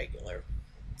irregular.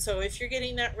 So if you're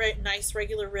getting that nice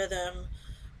regular rhythm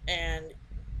and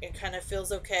it kind of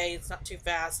feels okay, it's not too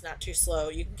fast, not too slow,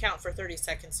 you can count for 30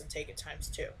 seconds and take it times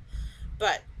 2.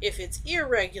 But if it's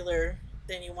irregular,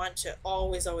 then you want to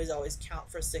always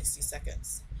count for 60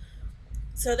 seconds.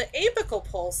 So the apical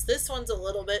pulse, this one's a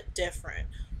little bit different.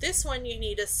 This one you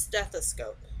need a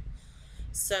stethoscope.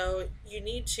 So you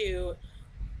need to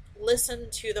listen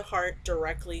to the heart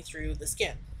directly through the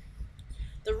skin.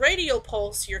 The radial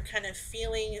pulse, you're kind of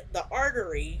feeling the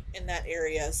artery in that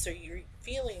area, so you're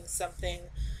feeling something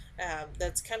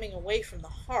that's coming away from the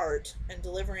heart and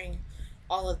delivering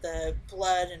all of the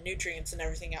blood and nutrients and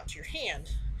everything out to your hand.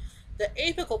 The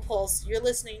apical pulse, you're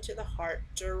listening to the heart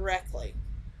directly.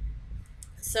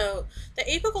 So the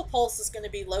apical pulse is going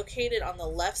to be located on the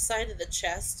left side of the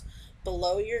chest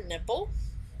below your nipple.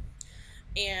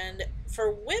 And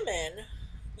for women,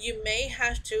 you may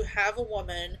have to have a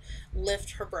woman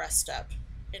lift her breast up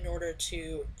in order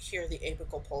to hear the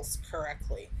apical pulse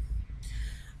correctly.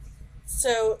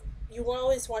 So you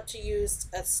always want to use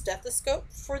a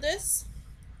stethoscope for this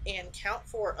and count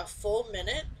for a full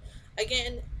minute.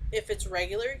 Again, if it's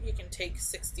regular, you can take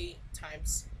 60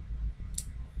 times.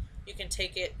 You can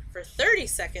take it for 30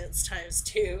 seconds times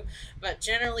 2, but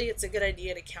generally it's a good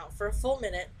idea to count for a full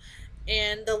minute.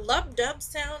 And the lub-dub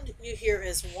sound you hear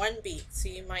is 1 beat, so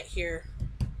you might hear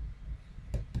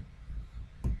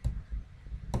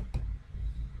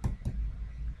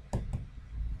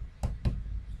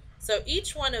so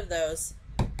each one of those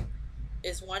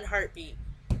is 1 heartbeat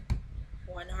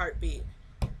one heartbeat,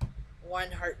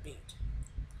 one heartbeat.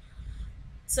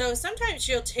 So sometimes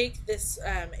you'll take this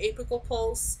apical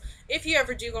pulse. If you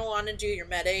ever do go on and do your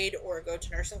med aid or go to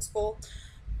nursing school,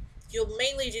 you'll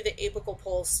mainly do the apical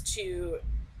pulse to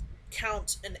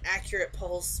count an accurate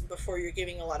pulse before you're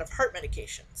giving a lot of heart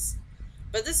medications.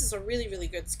 But this is a really, really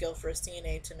good skill for a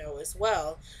CNA to know as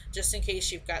well, just in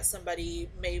case you've got somebody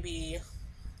maybe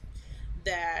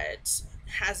that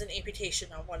has an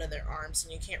amputation on one of their arms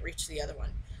and you can't reach the other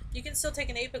one. You can still take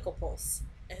an apical pulse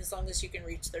as long as you can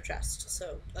reach their chest.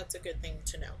 So that's a good thing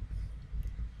to know.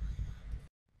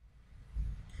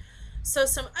 So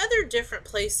some other different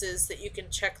places that you can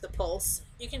check the pulse.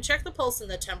 You can check the pulse in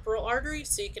the temporal artery,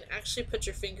 so you can actually put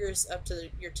your fingers up to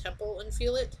your temple and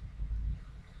feel it.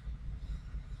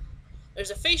 There's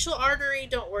a facial artery,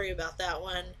 don't worry about that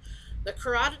one. The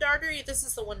carotid artery, this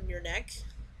is the one in your neck.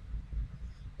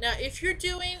 Now, if you're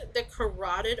doing the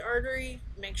carotid artery,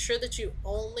 make sure that you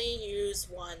only use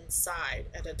one side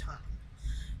at a time.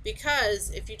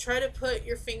 Because if you try to put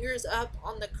your fingers up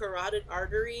on the carotid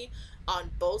artery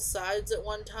on both sides at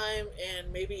one time,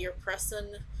 and maybe you're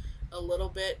pressing a little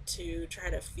bit to try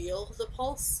to feel the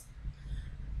pulse,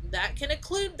 that can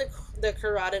occlude the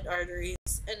carotid arteries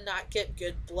and not get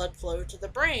good blood flow to the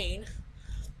brain.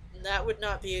 And that would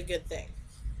not be a good thing.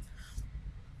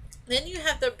 Then you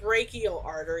have the brachial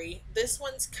artery. This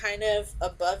one's kind of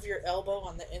above your elbow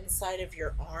on the inside of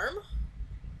your arm.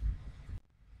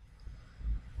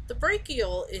 The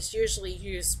brachial is usually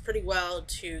used pretty well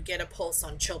to get a pulse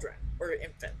on children or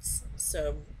infants.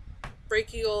 So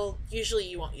brachial, usually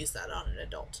you won't use that on an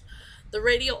adult. The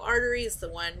radial artery is the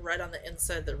one right on the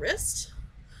inside of the wrist.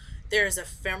 There's a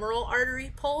femoral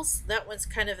artery pulse. That one's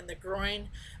kind of in the groin.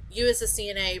 You as a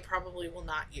CNA probably will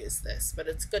not use this, but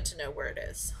it's good to know where it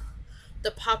is.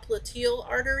 The popliteal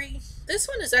artery, this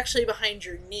one is actually behind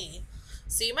your knee.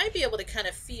 So you might be able to kind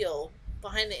of feel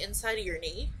behind the inside of your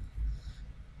knee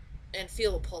and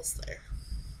feel a pulse there.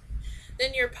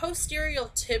 Then your posterior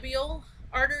tibial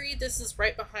artery, this is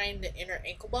right behind the inner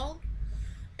ankle bone.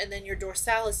 And then your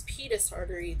dorsalis pedis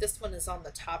artery, this one is on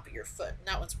the top of your foot. And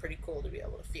that one's pretty cool to be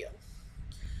able to feel.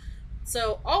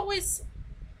 So always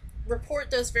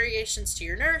report those variations to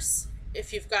your nurse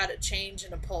if you've got a change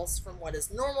in a pulse from what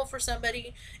is normal for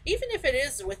somebody, even if it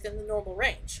is within the normal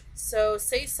range. So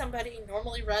say somebody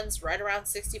normally runs right around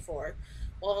 64,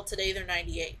 well today they're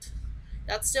 98.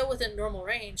 That's still within normal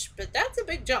range, but that's a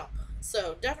big jump.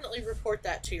 So definitely report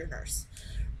that to your nurse.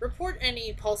 Report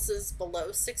any pulses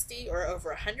below 60 or over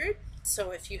 100.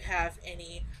 So if you have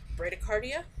any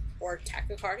bradycardia or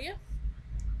tachycardia,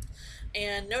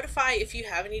 and notify if you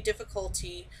have any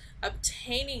difficulty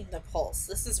obtaining the pulse.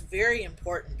 This is very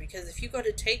important because if you go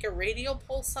to take a radial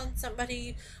pulse on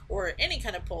somebody or any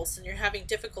kind of pulse and you're having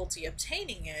difficulty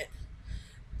obtaining it,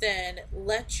 then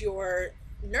let your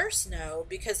nurse know,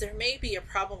 because there may be a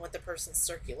problem with the person's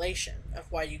circulation of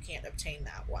why you can't obtain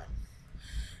that one.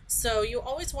 So you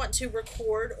always want to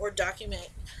record or document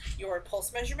your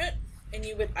pulse measurement, and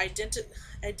you would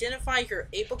identify your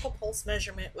apical pulse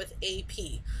measurement with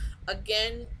AP.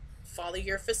 Again, follow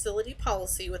your facility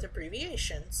policy with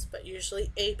abbreviations, but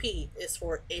usually AP is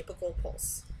for apical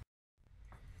pulse.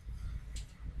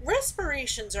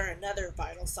 Respirations are another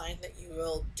vital sign that you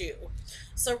will do.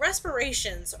 So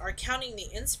respirations are counting the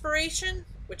inspiration,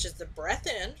 which is the breath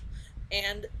in,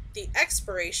 and the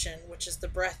expiration, which is the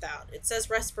breath out. It says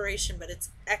respiration, but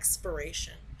it's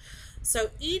expiration.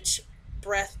 So each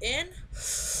breath in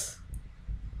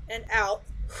and out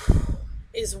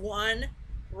is one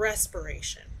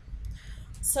respiration.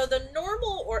 So the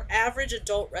normal or average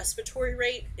adult respiratory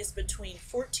rate is between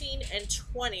 14 and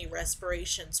 20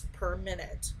 respirations per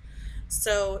minute.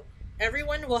 So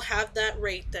everyone will have that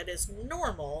rate that is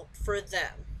normal for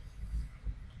them.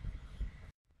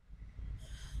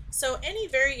 So any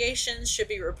variations should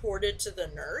be reported to the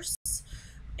nurse.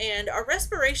 And our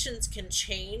respirations can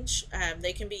change.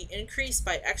 They can be increased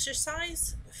by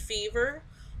exercise, fever,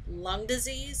 lung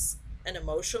disease, and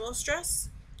emotional stress.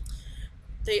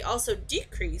 They also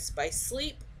decrease by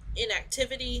sleep,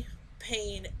 inactivity,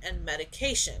 pain, and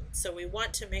medication. So we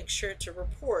want to make sure to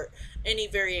report any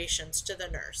variations to the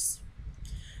nurse.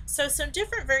 So some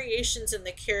different variations in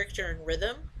the character and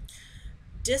rhythm.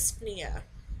 Dyspnea.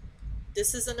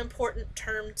 This is an important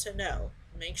term to know.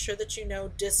 Make sure that you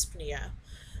know dyspnea.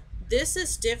 This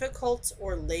is difficult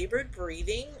or labored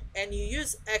breathing, and you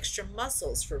use extra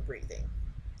muscles for breathing.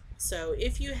 So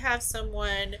if you have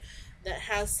someone that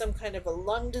has some kind of a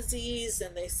lung disease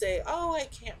and they say, oh, I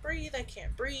can't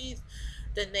breathe,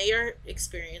 then they are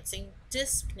experiencing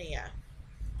dyspnea.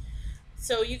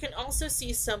 So you can also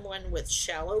see someone with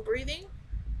shallow breathing.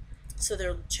 so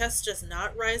their chest does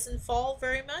not rise and fall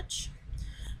very much.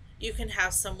 You can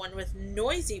have someone with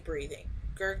noisy breathing,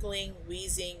 gurgling,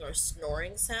 wheezing, or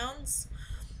snoring sounds.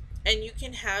 And you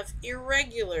can have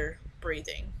irregular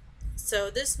breathing.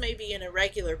 So this may be an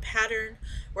irregular pattern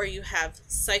where you have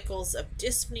cycles of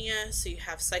dyspnea, so you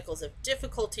have cycles of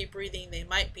difficulty breathing. They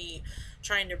might be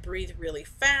trying to breathe really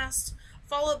fast,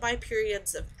 followed by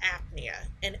periods of apnea.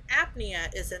 And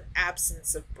apnea is an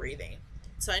absence of breathing.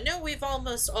 So I know we've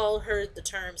almost all heard the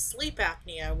term sleep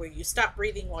apnea, where you stop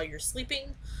breathing while you're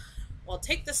sleeping. Well,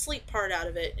 take the sleep part out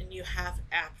of it and you have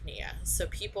apnea. So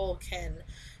people can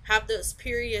have those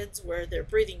periods where they're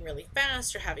breathing really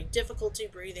fast or having difficulty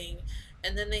breathing,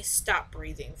 and then they stop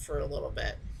breathing for a little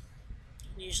bit,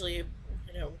 usually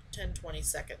 10-20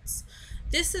 seconds.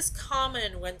 This is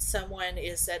common when someone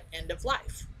is at end of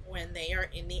life, when they are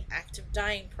in the active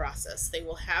dying process. They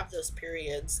will have those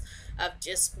periods of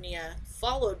dyspnea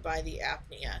followed by the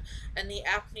apnea, and the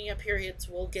apnea periods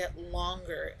will get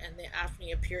longer and the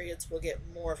apnea periods will get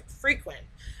more frequent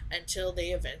until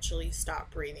they eventually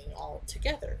stop breathing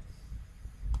altogether.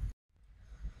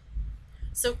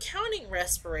 So counting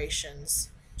respirations,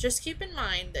 just keep in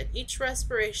mind that each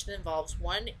respiration involves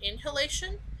one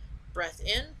inhalation, breath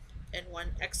in, and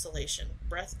one exhalation,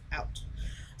 breath out.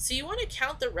 So you want to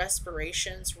count the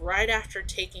respirations right after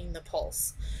taking the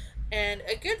pulse. And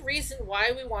a good reason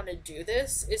why we want to do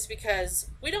this is because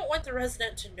we don't want the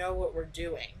resident to know what we're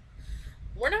doing.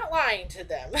 We're not lying to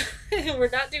them. We're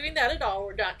not doing that at all.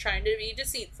 We're not trying to be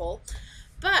deceitful.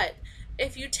 But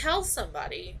if you tell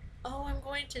somebody, oh, I'm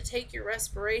going to take your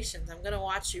respirations, I'm going to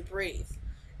watch you breathe,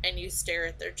 and you stare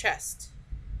at their chest,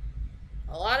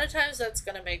 a lot of times that's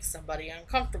going to make somebody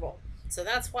uncomfortable. So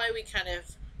that's why we kind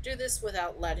of do this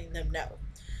without letting them know.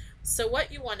 So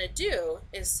what you want to do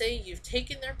is say you've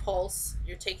taken their pulse,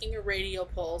 you're taking a radial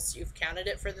pulse, you've counted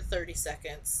it for the 30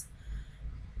 seconds.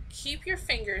 Keep your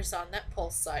fingers on that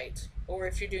pulse site, or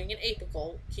if you're doing an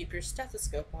apical, keep your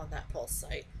stethoscope on that pulse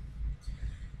site.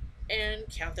 And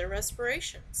count their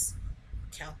respirations.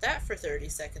 Count that for 30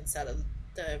 seconds out of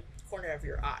the corner of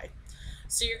your eye.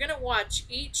 So you're going to watch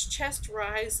each chest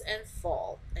rise and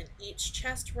fall, and each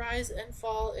chest rise and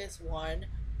fall is one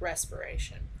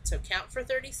respiration. So count for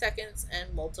 30 seconds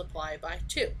and multiply by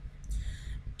 2.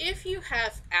 If you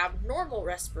have abnormal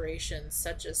respirations,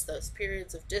 such as those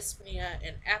periods of dyspnea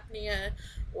and apnea,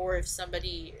 or if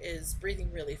somebody is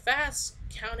breathing really fast,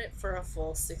 count it for a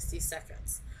full 60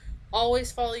 seconds.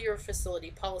 Always follow your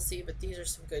facility policy, but these are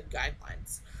some good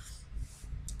guidelines.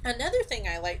 Another thing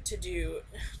I like to do,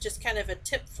 just kind of a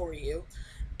tip for you,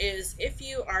 is if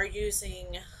you are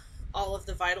using all of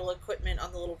the vital equipment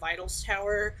on the little vitals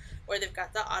tower, where they've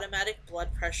got the automatic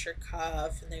blood pressure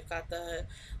cuff, and they've got the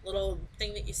little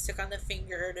thing that you stick on the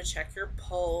finger to check your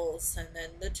pulse, and then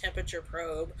the temperature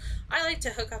probe. I like to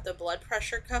hook up the blood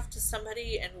pressure cuff to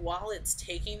somebody, and while it's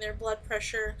taking their blood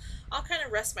pressure, I'll kind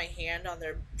of rest my hand on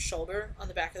their shoulder, on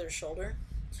the back of their shoulder,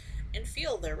 and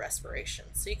feel their respiration.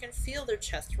 So you can feel their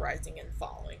chest rising and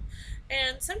falling.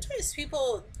 And sometimes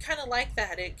people kind of like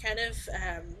that. It kind of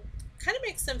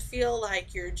makes them feel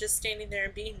like you're just standing there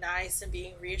and being nice and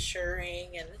being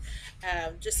reassuring,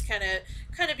 and just kind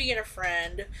of being a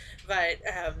friend. But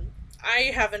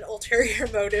I have an ulterior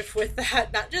motive with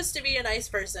that, not just to be a nice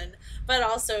person, but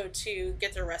also to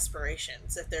get their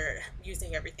respirations if they're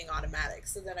using everything automatic,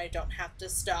 so that I don't have to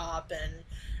stop and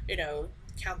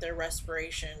count their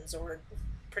respirations or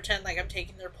pretend like I'm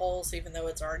taking their pulse even though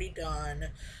it's already done.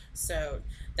 So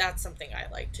that's something I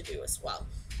like to do as well.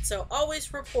 So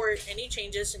always report any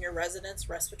changes in your resident's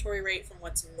respiratory rate from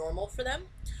what's normal for them.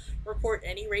 Report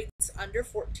any rates under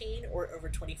 14 or over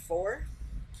 24.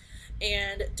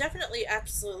 And definitely,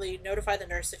 absolutely notify the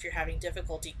nurse if you're having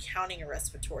difficulty counting a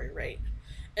respiratory rate.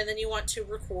 And then you want to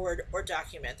record or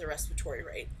document the respiratory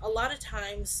rate. A lot of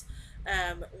times,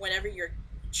 whenever you're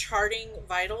charting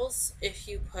vitals, if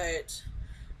you put,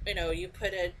 you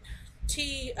put a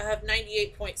T of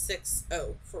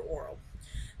 98.60 for oral,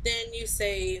 then you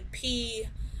say P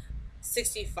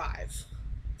 65,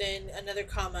 then another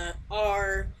comma,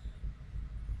 R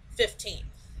 15.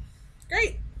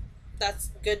 Great.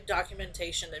 That's good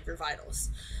documentation of your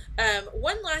vitals.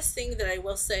 One last thing that I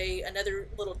will say, another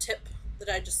little tip that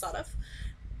I just thought of,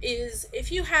 is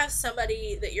if you have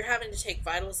somebody that you're having to take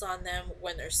vitals on them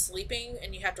when they're sleeping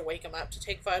and you have to wake them up to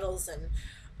take vitals, and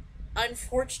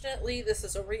unfortunately this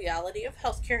is a reality of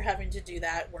healthcare, having to do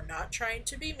that. We're not trying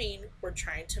to be mean, we're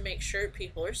trying to make sure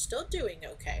people are still doing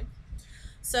okay.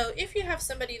 So if you have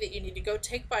somebody that you need to go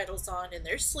take vitals on and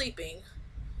they're sleeping,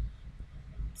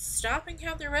 stop and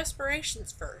count their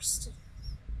respirations first.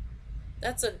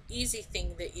 That's an easy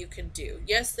thing that you can do.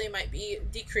 Yes, they might be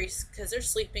decreased because they're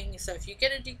sleeping. So if you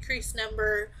get a decreased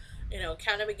number,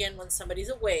 count them again when somebody's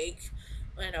awake,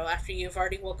 after you've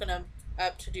already woken them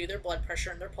up to do their blood pressure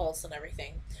and their pulse and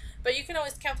everything. But you can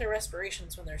always count their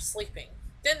respirations when they're sleeping.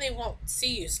 Then they won't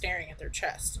see you staring at their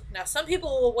chest. Now, some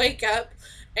people will wake up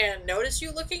and notice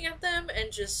you looking at them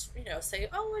and just, say,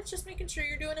 oh, it's just making sure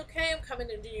you're doing okay. I'm coming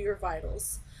to do your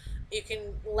vitals. You can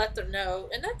let them know.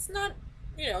 And that's not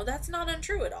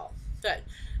untrue at all. But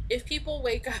if people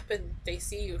wake up and they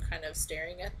see you kind of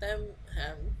staring at them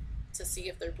to see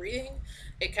if they're breathing,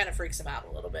 it kind of freaks them out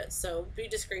a little bit. So be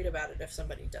discreet about it if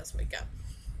somebody does wake up.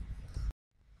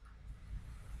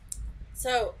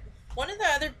 So one of the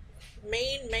other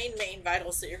main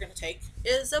vitals that you're going to take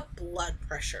is a blood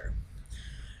pressure.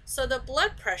 So the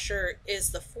blood pressure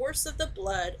is the force of the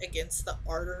blood against the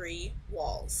artery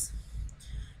walls.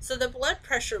 So the blood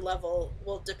pressure level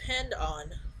will depend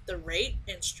on the rate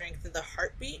and strength of the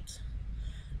heartbeat,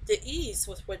 the ease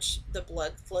with which the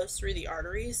blood flows through the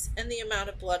arteries, and the amount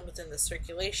of blood within the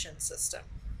circulation system.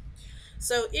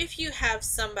 So if you have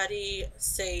somebody,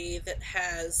 say, that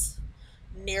has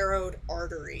narrowed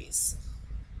arteries,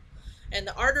 and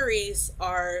the arteries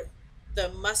are the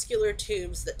muscular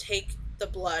tubes that take the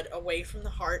blood away from the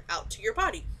heart out to your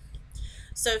body.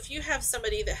 So if you have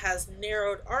somebody that has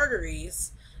narrowed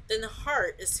arteries, then the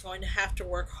heart is going to have to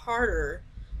work harder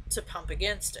to pump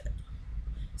against it.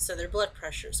 So their blood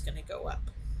pressure is going to go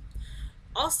up.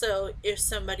 Also, if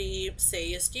somebody, say,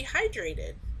 is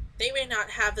dehydrated, they may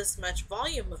not have as much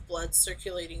volume of blood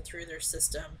circulating through their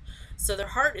system, so their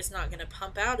heart is not going to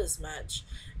pump out as much,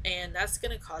 and that's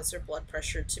going to cause their blood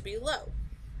pressure to be low.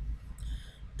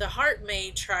 The heart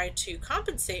may try to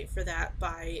compensate for that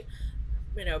by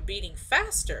beating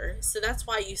faster. So that's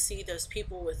why you see those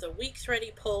people with a weak,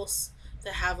 thready pulse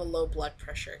that have a low blood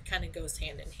pressure. It kind of goes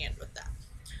hand in hand with that.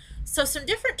 So some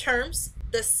different terms.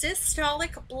 The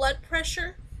systolic blood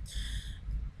pressure.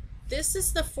 This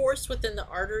is the force within the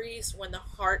arteries when the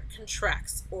heart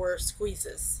contracts or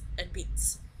squeezes and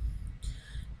beats.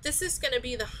 This is going to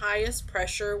be the highest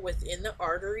pressure within the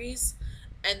arteries,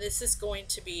 and this is going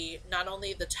to be not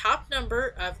only the top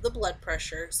number of the blood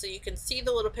pressure, so you can see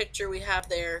the little picture we have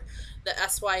there, the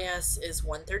SYS is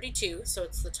 132, so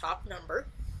it's the top number.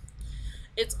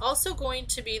 It's also going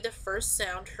to be the first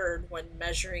sound heard when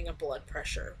measuring a blood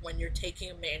pressure, when you're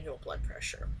taking a manual blood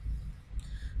pressure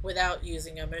without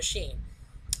using a machine.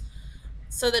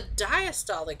 So the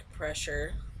diastolic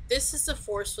pressure, this is the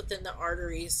force within the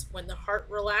arteries when the heart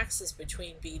relaxes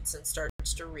between beats and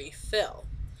starts to refill.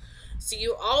 So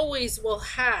you always will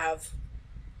have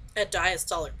a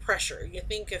diastolic pressure. You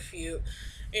think if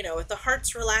if the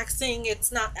heart's relaxing,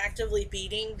 it's not actively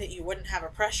beating, that you wouldn't have a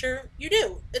pressure. You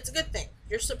do. It's a good thing.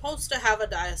 You're supposed to have a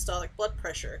diastolic blood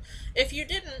pressure. If you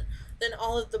didn't, then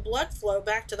all of the blood flow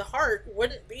back to the heart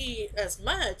wouldn't be as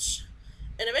much,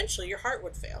 and eventually your heart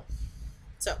would fail.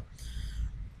 So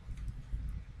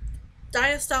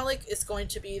diastolic is going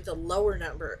to be the lower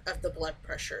number of the blood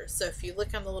pressure. So if you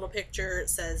look on the little picture, it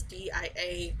says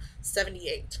DIA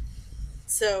 78.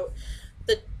 So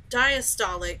the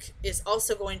diastolic is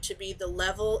also going to be the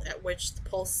level at which the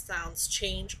pulse sounds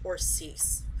change or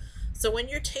cease. So when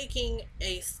you're taking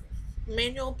a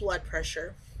manual blood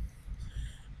pressure,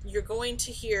 you're going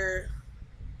to hear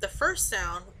the first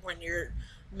sound when you're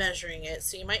measuring it.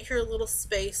 So you might hear a little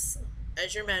space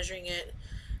as you're measuring it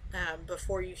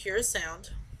before you hear a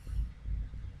sound.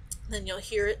 Then you'll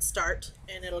hear it start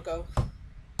and it'll go.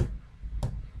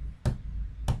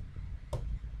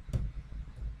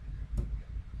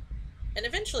 And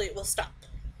eventually it will stop.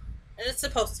 And it's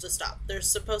supposed to stop. There's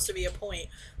supposed to be a point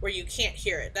where you can't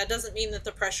hear it. That doesn't mean that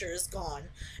the pressure is gone.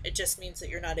 It just means that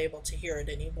you're not able to hear it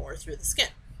anymore through the skin.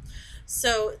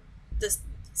 So the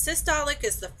systolic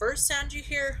is the first sound you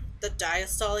hear. The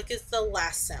diastolic is the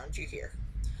last sound you hear.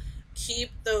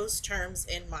 Keep those terms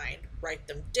in mind. Write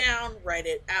them down, write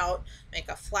it out, make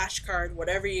a flashcard,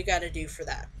 whatever you got to do for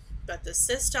that. But the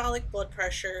systolic blood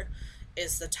pressure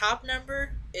is the top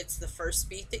number. It's the first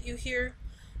beat that you hear.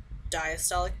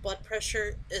 Diastolic blood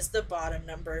pressure is the bottom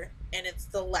number, and it's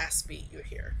the last beat you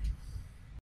hear.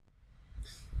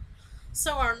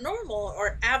 So our normal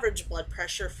or average blood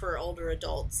pressure for older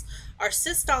adults, our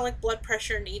systolic blood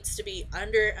pressure needs to be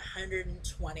under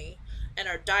 120 and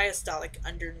our diastolic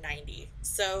under 90.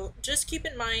 So just keep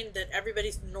in mind that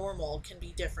everybody's normal can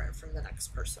be different from the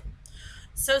next person.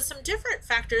 So some different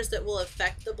factors that will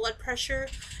affect the blood pressure.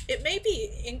 It may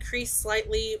be increased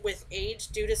slightly with age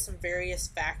due to some various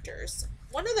factors.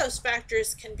 One of those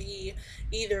factors can be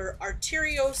either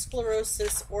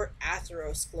arteriosclerosis or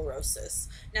atherosclerosis.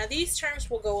 Now, these terms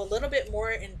will go a little bit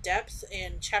more in depth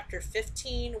in chapter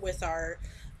 15 with our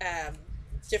um,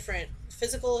 different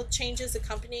physical changes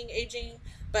accompanying aging,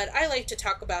 but I like to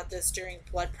talk about this during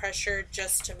blood pressure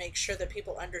just to make sure that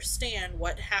people understand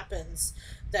what happens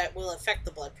that will affect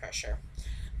the blood pressure.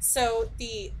 So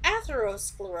the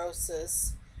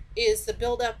atherosclerosis is the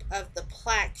buildup of the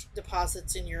plaque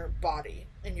deposits in your body,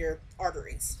 in your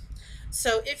arteries.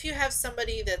 So if you have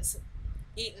somebody that's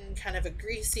eaten kind of a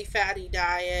greasy, fatty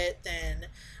diet, then,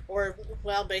 or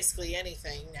well, basically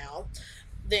anything now,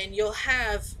 then you'll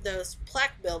have those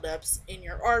plaque buildups in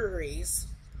your arteries,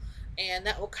 and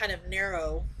that will kind of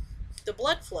narrow the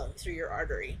blood flow through your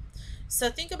artery. So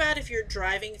think about if you're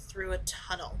driving through a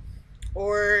tunnel,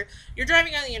 or you're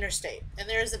driving on the interstate and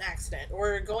there's an accident,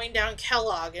 or going down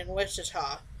Kellogg in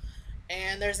Wichita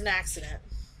and there's an accident.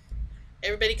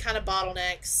 Everybody kind of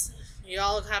bottlenecks. You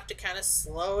all have to kind of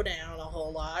slow down a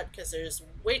whole lot because there's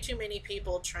way too many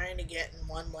people trying to get in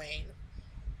one lane.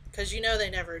 Because you know they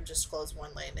never just close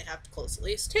one lane, they have to close at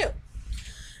least two.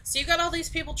 So you got all these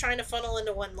people trying to funnel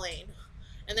into one lane,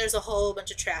 and there's a whole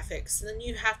bunch of traffic. So then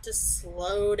you have to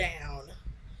slow down.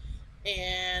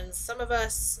 And some of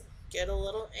us get a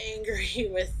little angry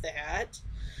with that.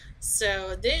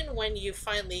 So then when you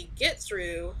finally get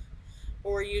through,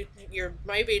 or you're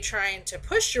maybe trying to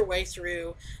push your way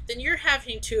through, then you're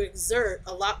having to exert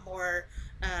a lot more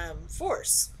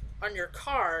force on your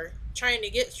car trying to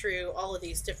get through all of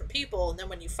these different people. And then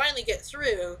when you finally get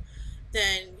through,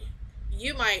 then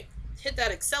you might hit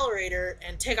that accelerator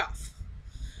and take off.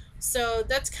 So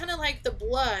that's kind of like the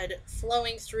blood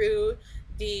flowing through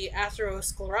the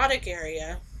atherosclerotic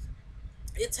area.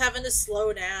 It's having to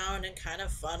slow down and kind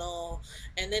of funnel,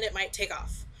 and then it might take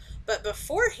off. But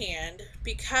beforehand,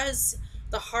 because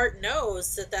the heart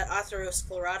knows that that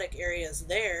atherosclerotic area is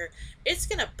there, it's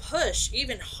going to push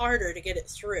even harder to get it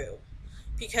through.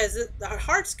 Because the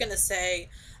heart's going to say,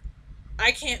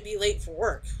 I can't be late for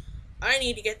work. I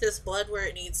need to get this blood where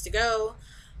it needs to go.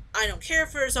 I don't care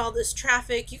if there's all this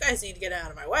traffic. You guys need to get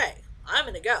out of my way. I'm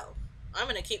going to go. I'm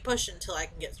going to keep pushing until I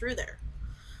can get through there.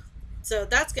 So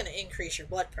that's going to increase your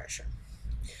blood pressure.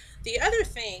 The other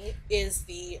thing is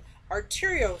the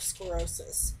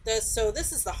arteriosclerosis. So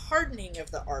this is the hardening of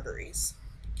the arteries.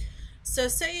 So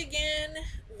say again,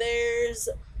 there's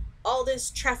all this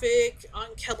traffic on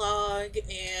Kellogg,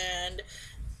 and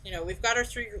we've got our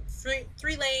three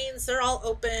lanes, they're all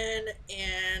open,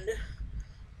 and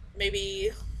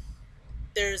maybe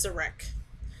there's a wreck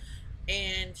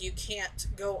and you can't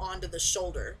go onto the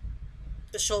shoulder.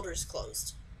 The shoulder's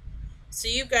closed. So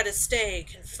you've got to stay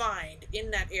confined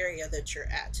in that area that you're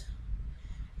at.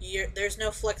 There's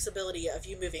no flexibility of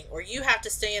you moving, or you have to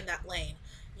stay in that lane.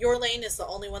 Your lane is the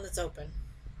only one that's open,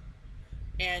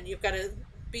 and you've got to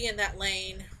be in that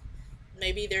lane.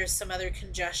 Maybe there's some other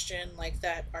congestion like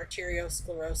that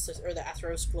arteriosclerosis or the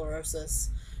atherosclerosis,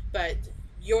 but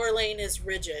your lane is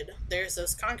rigid. There's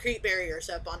those concrete barriers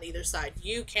up on either side.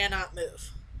 You cannot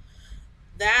move.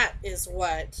 That is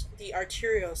what the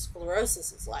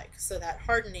arteriosclerosis is like. So that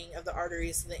hardening of the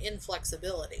arteries and the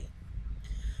inflexibility.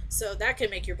 So that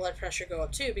can make your blood pressure go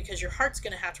up too, because your heart's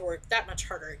going to have to work that much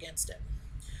harder against it.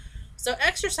 So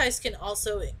exercise can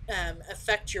also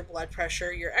affect your blood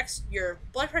pressure. Your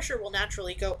blood pressure will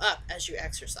naturally go up as you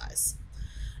exercise.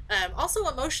 Also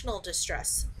emotional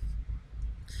distress.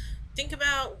 Think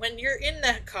about when you're in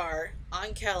that car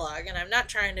on Kellogg, and I'm not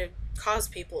trying to cause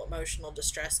people emotional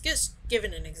distress, just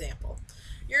giving an example.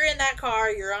 You're in that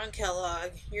car, you're on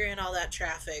Kellogg, you're in all that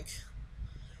traffic.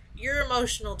 Your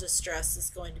emotional distress is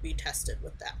going to be tested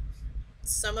with that.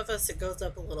 Some of us, it goes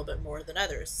up a little bit more than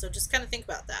others. So just kind of think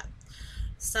about that.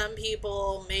 Some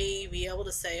people may be able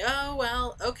to say, oh,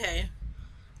 well, okay,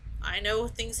 I know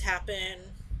things happen.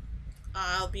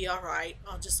 I'll be all right.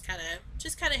 I'll just kind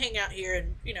of hang out here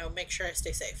and, make sure I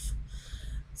stay safe.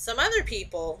 Some other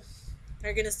people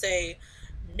are going to say,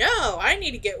 no, I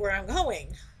need to get where I'm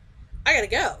going. I got to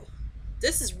go.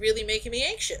 This is really making me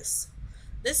anxious.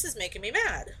 This is making me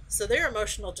mad. So their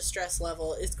emotional distress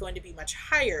level is going to be much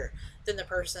higher than the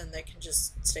person that can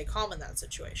just stay calm in that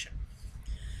situation.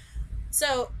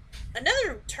 So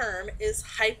another term is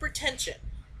hypertension.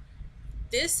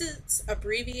 This is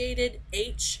abbreviated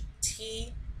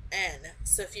HTN.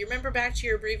 So if you remember back to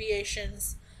your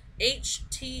abbreviations,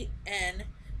 HTN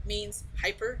means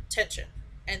hypertension,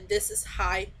 and this is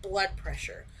high blood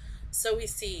pressure. So we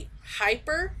see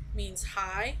hyper means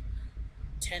high,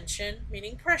 tension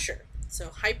meaning pressure. So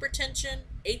hypertension,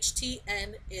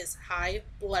 HTN, is high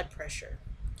blood pressure.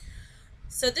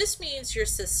 So this means your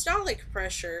systolic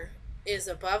pressure is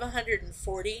above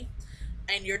 140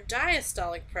 and your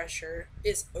diastolic pressure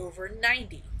is over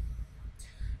 90.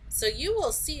 So you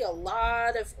will see a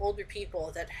lot of older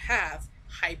people that have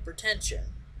hypertension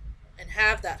and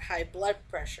have that high blood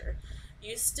pressure.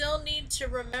 You still need to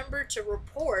remember to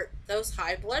report those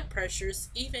high blood pressures,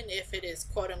 even if it is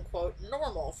quote unquote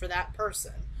normal for that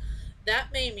person.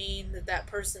 That may mean that that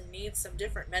person needs some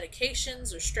different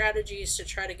medications or strategies to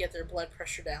try to get their blood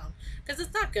pressure down, because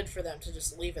it's not good for them to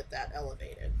just leave it that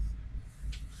elevated.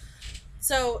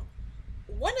 So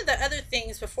one of the other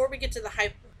things before we get to the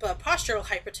postural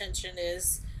hypertension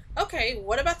is, okay,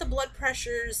 what about the blood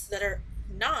pressures that are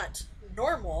not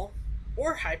normal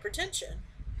or hypertension?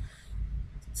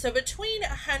 So between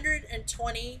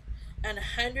 120 and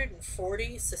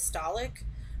 140 systolic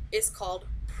is called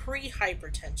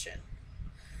pre-hypertension.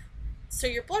 So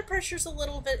your blood pressure is a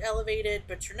little bit elevated,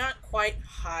 but you're not quite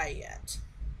high yet.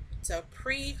 So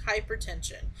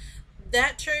pre-hypertension.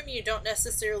 That term you don't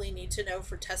necessarily need to know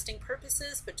for testing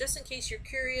purposes, but just in case you're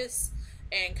curious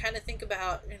and kind of think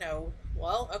about,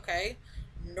 well, okay,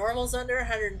 normal's under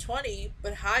 120,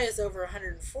 but high is over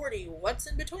 140. What's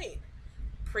in between?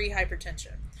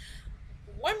 Pre-hypertension.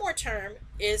 One more term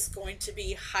is going to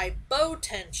be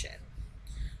hypotension.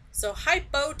 So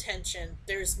hypotension,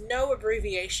 there's no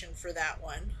abbreviation for that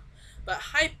one, but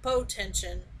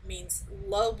hypotension means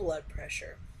low blood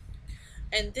pressure.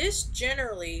 And this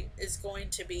generally is going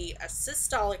to be a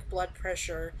systolic blood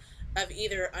pressure of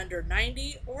either under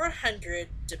 90 or 100,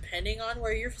 depending on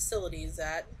where your facility is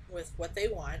at with what they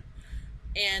want,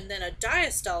 and then a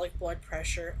diastolic blood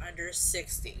pressure under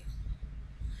 60.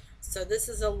 So this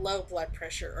is a low blood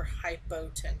pressure or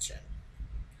hypotension.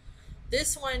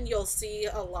 This one you'll see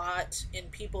a lot in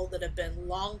people that have been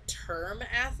long-term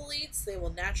athletes. They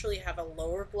will naturally have a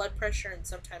lower blood pressure and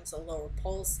sometimes a lower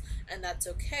pulse, and that's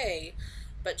okay.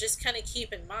 But just kind of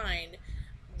keep in mind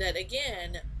that,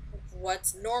 again,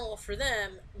 what's normal for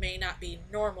them may not be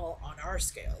normal on our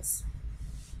scales.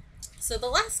 So the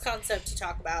last concept to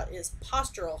talk about is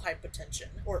postural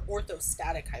hypotension or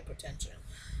orthostatic hypotension.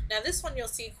 Now this one you'll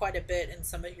see quite a bit in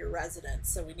some of your residents,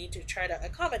 so we need to try to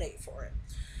accommodate for it.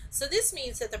 So this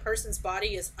means that the person's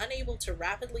body is unable to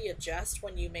rapidly adjust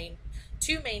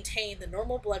to maintain the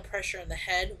normal blood pressure in the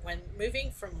head when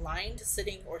moving from lying to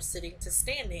sitting or sitting to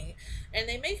standing, and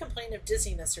they may complain of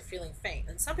dizziness or feeling faint,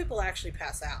 and some people actually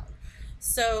pass out.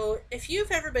 So if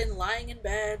you've ever been lying in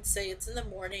bed, say it's in the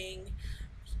morning,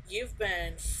 you've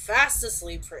been fast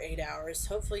asleep for 8 hours,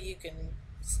 hopefully you can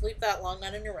sleep that long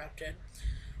uninterrupted,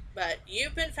 but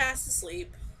you've been fast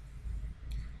asleep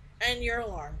and your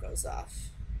alarm goes off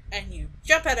and you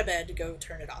jump out of bed to go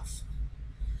turn it off.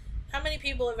 How many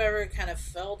people have ever kind of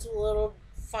felt a little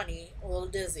funny, a little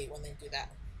dizzy when they do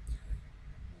that?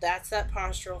 That's that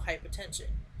postural hypertension.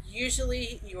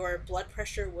 Usually your blood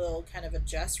pressure will kind of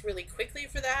adjust really quickly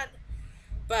for that,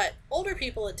 but older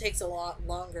people, it takes a lot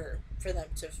longer for them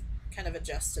to kind of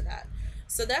adjust to that.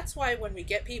 So that's why when we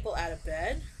get people out of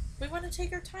bed, we want to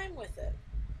take our time with it.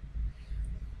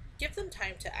 Give them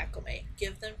time to acclimate.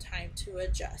 Give them time to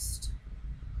adjust.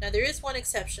 Now there is one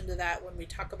exception to that when we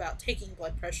talk about taking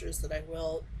blood pressures that I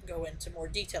will go into more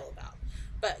detail about.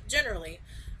 But generally,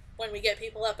 when we get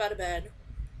people up out of bed,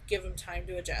 give them time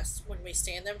to adjust. When we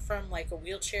stand them from like a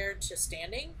wheelchair to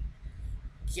standing,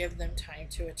 give them time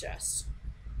to adjust,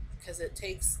 because it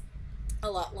takes a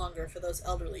lot longer for those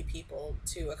elderly people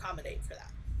to accommodate for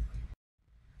that.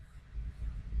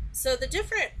 So the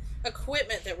different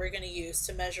equipment that we're going to use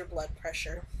to measure blood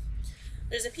pressure,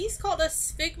 there's a piece called a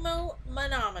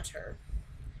sphygmomanometer.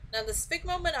 Now the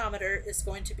sphygmomanometer is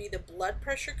going to be the blood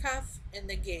pressure cuff and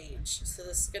the gauge. So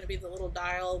this is going to be the little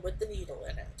dial with the needle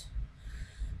in it.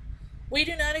 We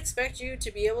do not expect you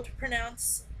to be able to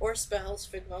pronounce or spell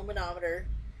sphygmomanometer,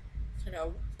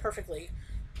 perfectly.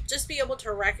 Just be able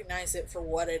to recognize it for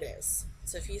what it is.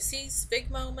 So if you see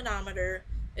sphygmomanometer,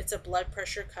 it's a blood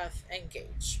pressure cuff and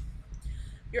gauge.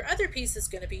 Your other piece is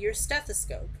going to be your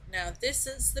stethoscope. Now this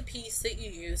is the piece that you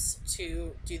use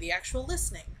to do the actual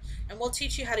listening, and we'll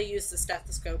teach you how to use the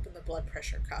stethoscope and the blood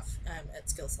pressure cuff at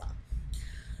Skills Lab.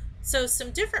 So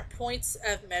some different points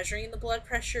of measuring the blood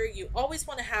pressure: you always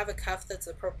want to have a cuff that's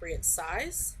appropriate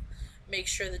size, make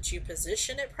sure that you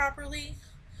position it properly,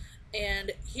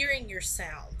 and hearing your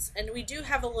sounds. And we do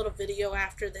have a little video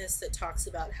after this that talks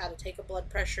about how to take a blood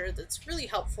pressure that's really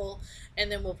helpful, and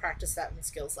then we'll practice that in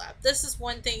Skills Lab. This is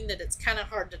one thing that it's kind of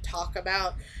hard to talk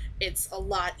about. It's a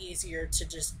lot easier to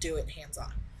just do it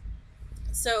hands-on.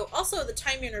 So also the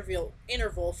time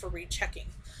interval for rechecking.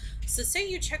 So say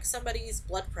you check somebody's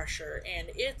blood pressure and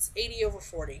it's 80 over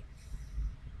 40.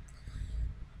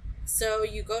 So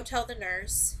you go tell the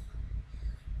nurse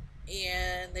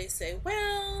and they say,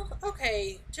 well,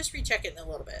 okay, just recheck it in a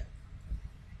little bit.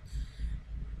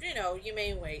 You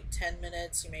may wait 10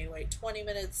 minutes, you may wait 20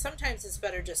 minutes. Sometimes it's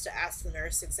better just to ask the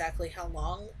nurse exactly how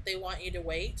long they want you to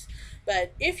wait.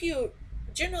 But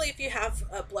generally, if you have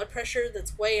a blood pressure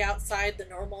that's way outside the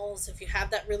normals, if you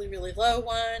have that really, really low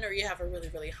one or you have a really,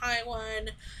 really high one,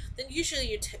 then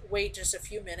usually you wait just a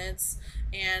few minutes.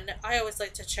 And I always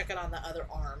like to check it on the other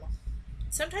arm.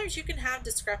 Sometimes you can have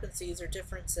discrepancies or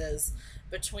differences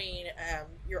between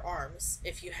your arms.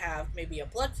 If you have maybe a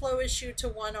blood flow issue to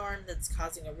one arm that's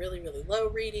causing a really, really low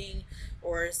reading,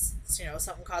 or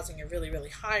something causing a really, really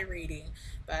high reading.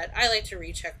 But I like to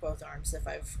recheck both arms if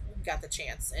I've got the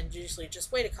chance, and usually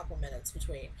just wait a couple minutes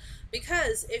between.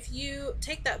 Because if you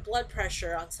take that blood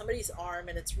pressure on somebody's arm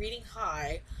and it's reading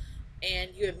high,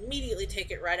 and you immediately take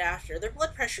it right after, their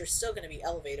blood pressure is still going to be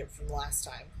elevated from the last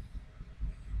time,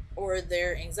 or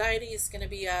their anxiety is going to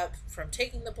be up from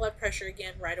taking the blood pressure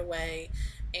again right away.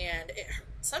 And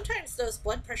sometimes those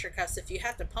blood pressure cuffs, if you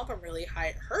have to pump them really high,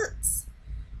 it hurts.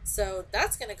 So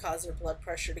that's going to cause their blood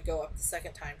pressure to go up the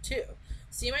second time too.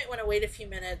 So you might want to wait a few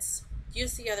minutes,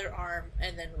 use the other arm,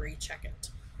 and then recheck it.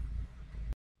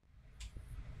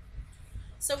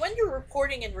 So when you're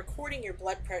reporting and recording your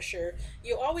blood pressure,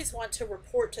 you always want to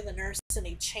report to the nurse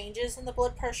any changes in the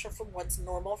blood pressure from what's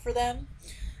normal for them.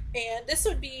 And this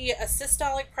would be a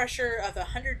systolic pressure of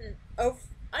 100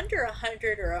 under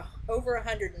 100 or over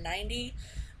 190.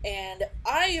 And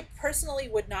I personally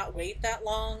would not wait that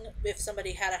long if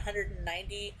somebody had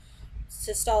 190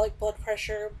 systolic blood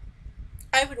pressure.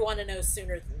 I would want to know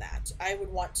sooner than that. I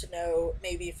would want to know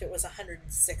maybe if it was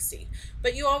 160.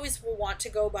 But you always will want to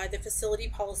go by the facility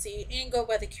policy and go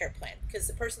by the care plan, because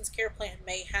the person's care plan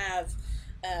may have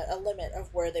a limit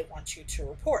of where they want you to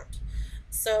report.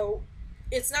 So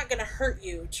it's not going to hurt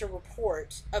you to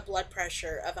report a blood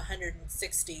pressure of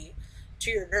 160 to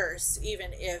your nurse,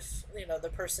 even if the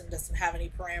person doesn't have any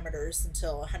parameters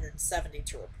until 170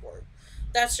 to report.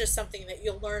 That's just something that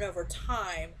you'll learn over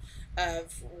time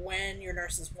of when your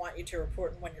nurses want you to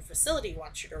report and when your facility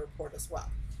wants you to report as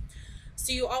well.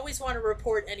 So you always want to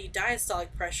report any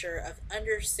diastolic pressure of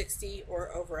under 60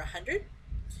 or over 100.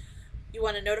 You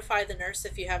want to notify the nurse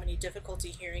if you have any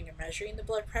difficulty hearing or measuring the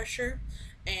blood pressure,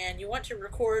 and you want to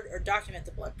record or document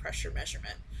the blood pressure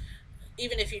measurement.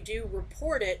 Even if you do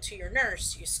report it to your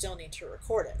nurse, you still need to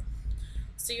record it.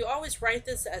 So you always write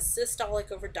this as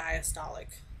systolic over diastolic.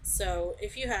 So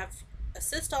if you have a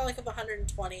systolic of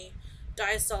 120,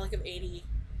 diastolic of 80,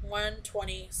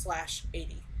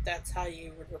 120/80. That's how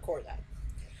you would record that.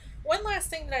 One last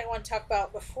thing that I want to talk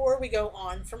about before we go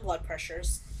on from blood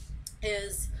pressures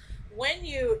is when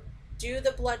you do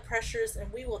the blood pressures,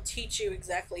 and we will teach you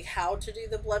exactly how to do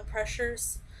the blood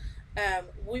pressures,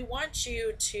 we want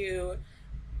you to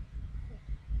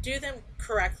do them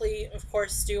correctly. Of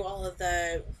course, do all of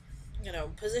the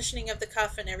positioning of the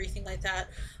cuff and everything like that.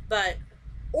 But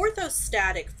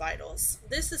orthostatic vitals,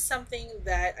 this is something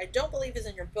that I don't believe is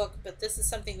in your book, but this is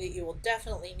something that you will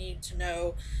definitely need to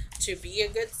know to be a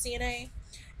good CNA.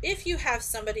 If you have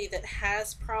somebody that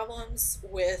has problems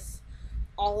with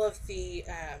all of the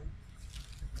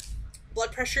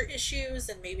blood pressure issues,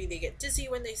 and maybe they get dizzy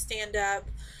when they stand up,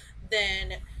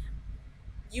 then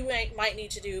you might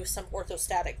need to do some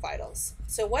orthostatic vitals.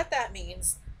 So what that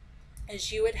means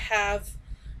is you would have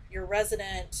your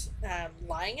resident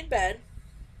lying in bed,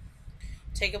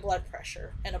 take a blood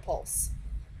pressure and a pulse.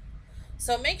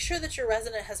 So make sure that your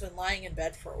resident has been lying in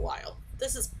bed for a while.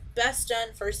 This is best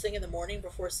done first thing in the morning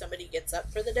before somebody gets up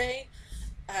for the day,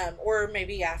 or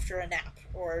maybe after a nap,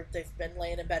 or they've been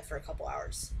laying in bed for a couple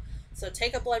hours. So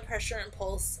take a blood pressure and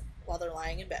pulse while they're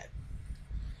lying in bed.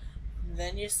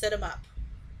 Then you sit them up.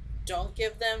 Don't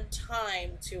give them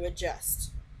time to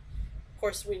adjust. Of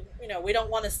course, we don't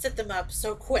want to sit them up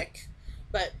so quick,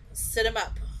 but sit them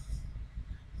up.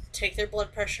 Take their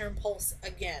blood pressure and pulse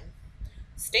again.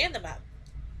 Stand them up.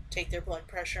 Take their blood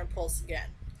pressure and pulse again.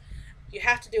 You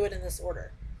have to do it in this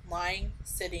order: lying,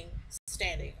 sitting,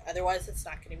 standing. Otherwise, it's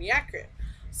not going to be accurate.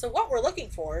 So what we're looking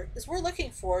for is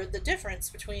the difference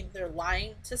between their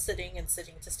lying to sitting and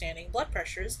sitting to standing blood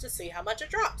pressures to see how much it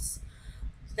drops.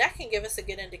 That can give us a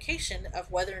good indication of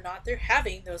whether or not they're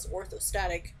having those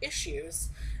orthostatic issues,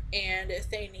 and if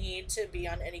they need to be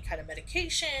on any kind of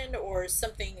medication or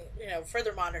something,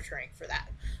 further monitoring for that.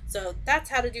 So that's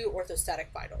how to do orthostatic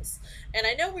vitals. And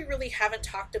I know we really haven't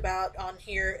talked about on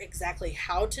here exactly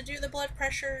how to do the blood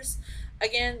pressures.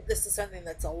 Again, this is something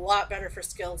that's a lot better for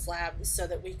skills labs, so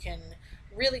that we can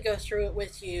really go through it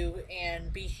with you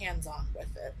and be hands-on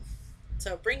with it.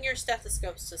 So bring your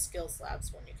stethoscopes to skills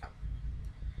labs when you come.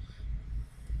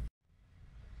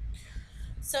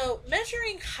 So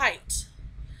measuring height.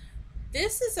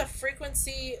 This is a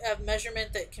frequency of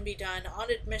measurement that can be done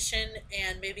on admission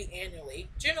and maybe annually.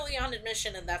 Generally on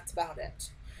admission, and that's about it.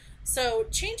 So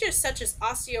changes such as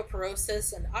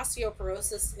osteoporosis, and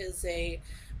osteoporosis is a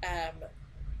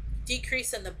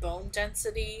decrease in the bone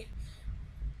density.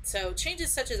 So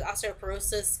changes such as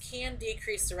osteoporosis can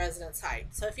decrease the resident's height.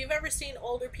 So if you've ever seen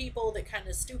older people that kind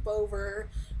of stoop over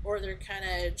or they're kind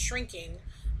of shrinking,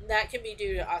 that can be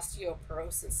due to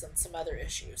osteoporosis and some other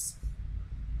issues.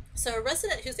 So a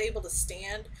resident who's able to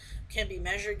stand can be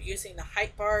measured using the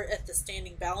height bar at the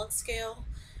standing balance scale.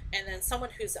 And then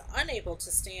someone who's unable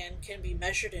to stand can be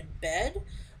measured in bed,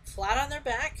 flat on their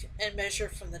back, and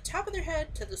measured from the top of their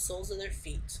head to the soles of their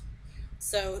feet.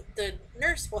 So the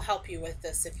nurse will help you with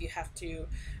this if you have to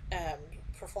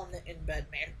perform the in-bed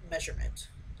measurement.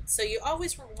 So you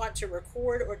always want to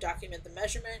record or document the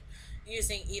measurement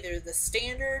using either the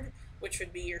standard, which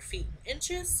would be your feet in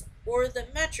inches, or the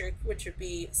metric, which would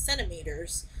be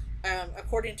centimeters,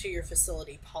 according to your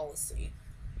facility policy.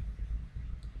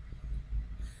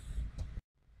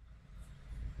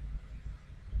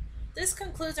 This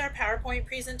concludes our PowerPoint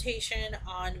presentation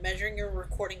on measuring or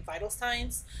recording vital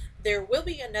signs. There will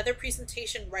be another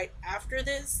presentation right after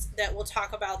this that will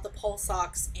talk about the pulse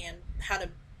ox and how to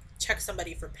check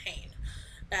somebody for pain.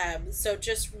 So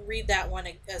just read that one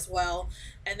as well.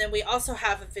 And then we also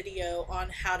have a video on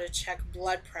how to check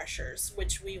blood pressures,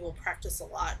 which we will practice a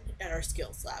lot at our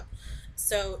skills lab.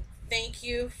 So thank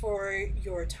you for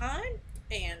your time,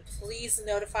 and please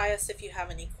notify us if you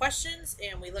have any questions,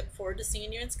 and we look forward to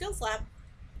seeing you in skills lab.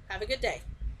 Have a good day.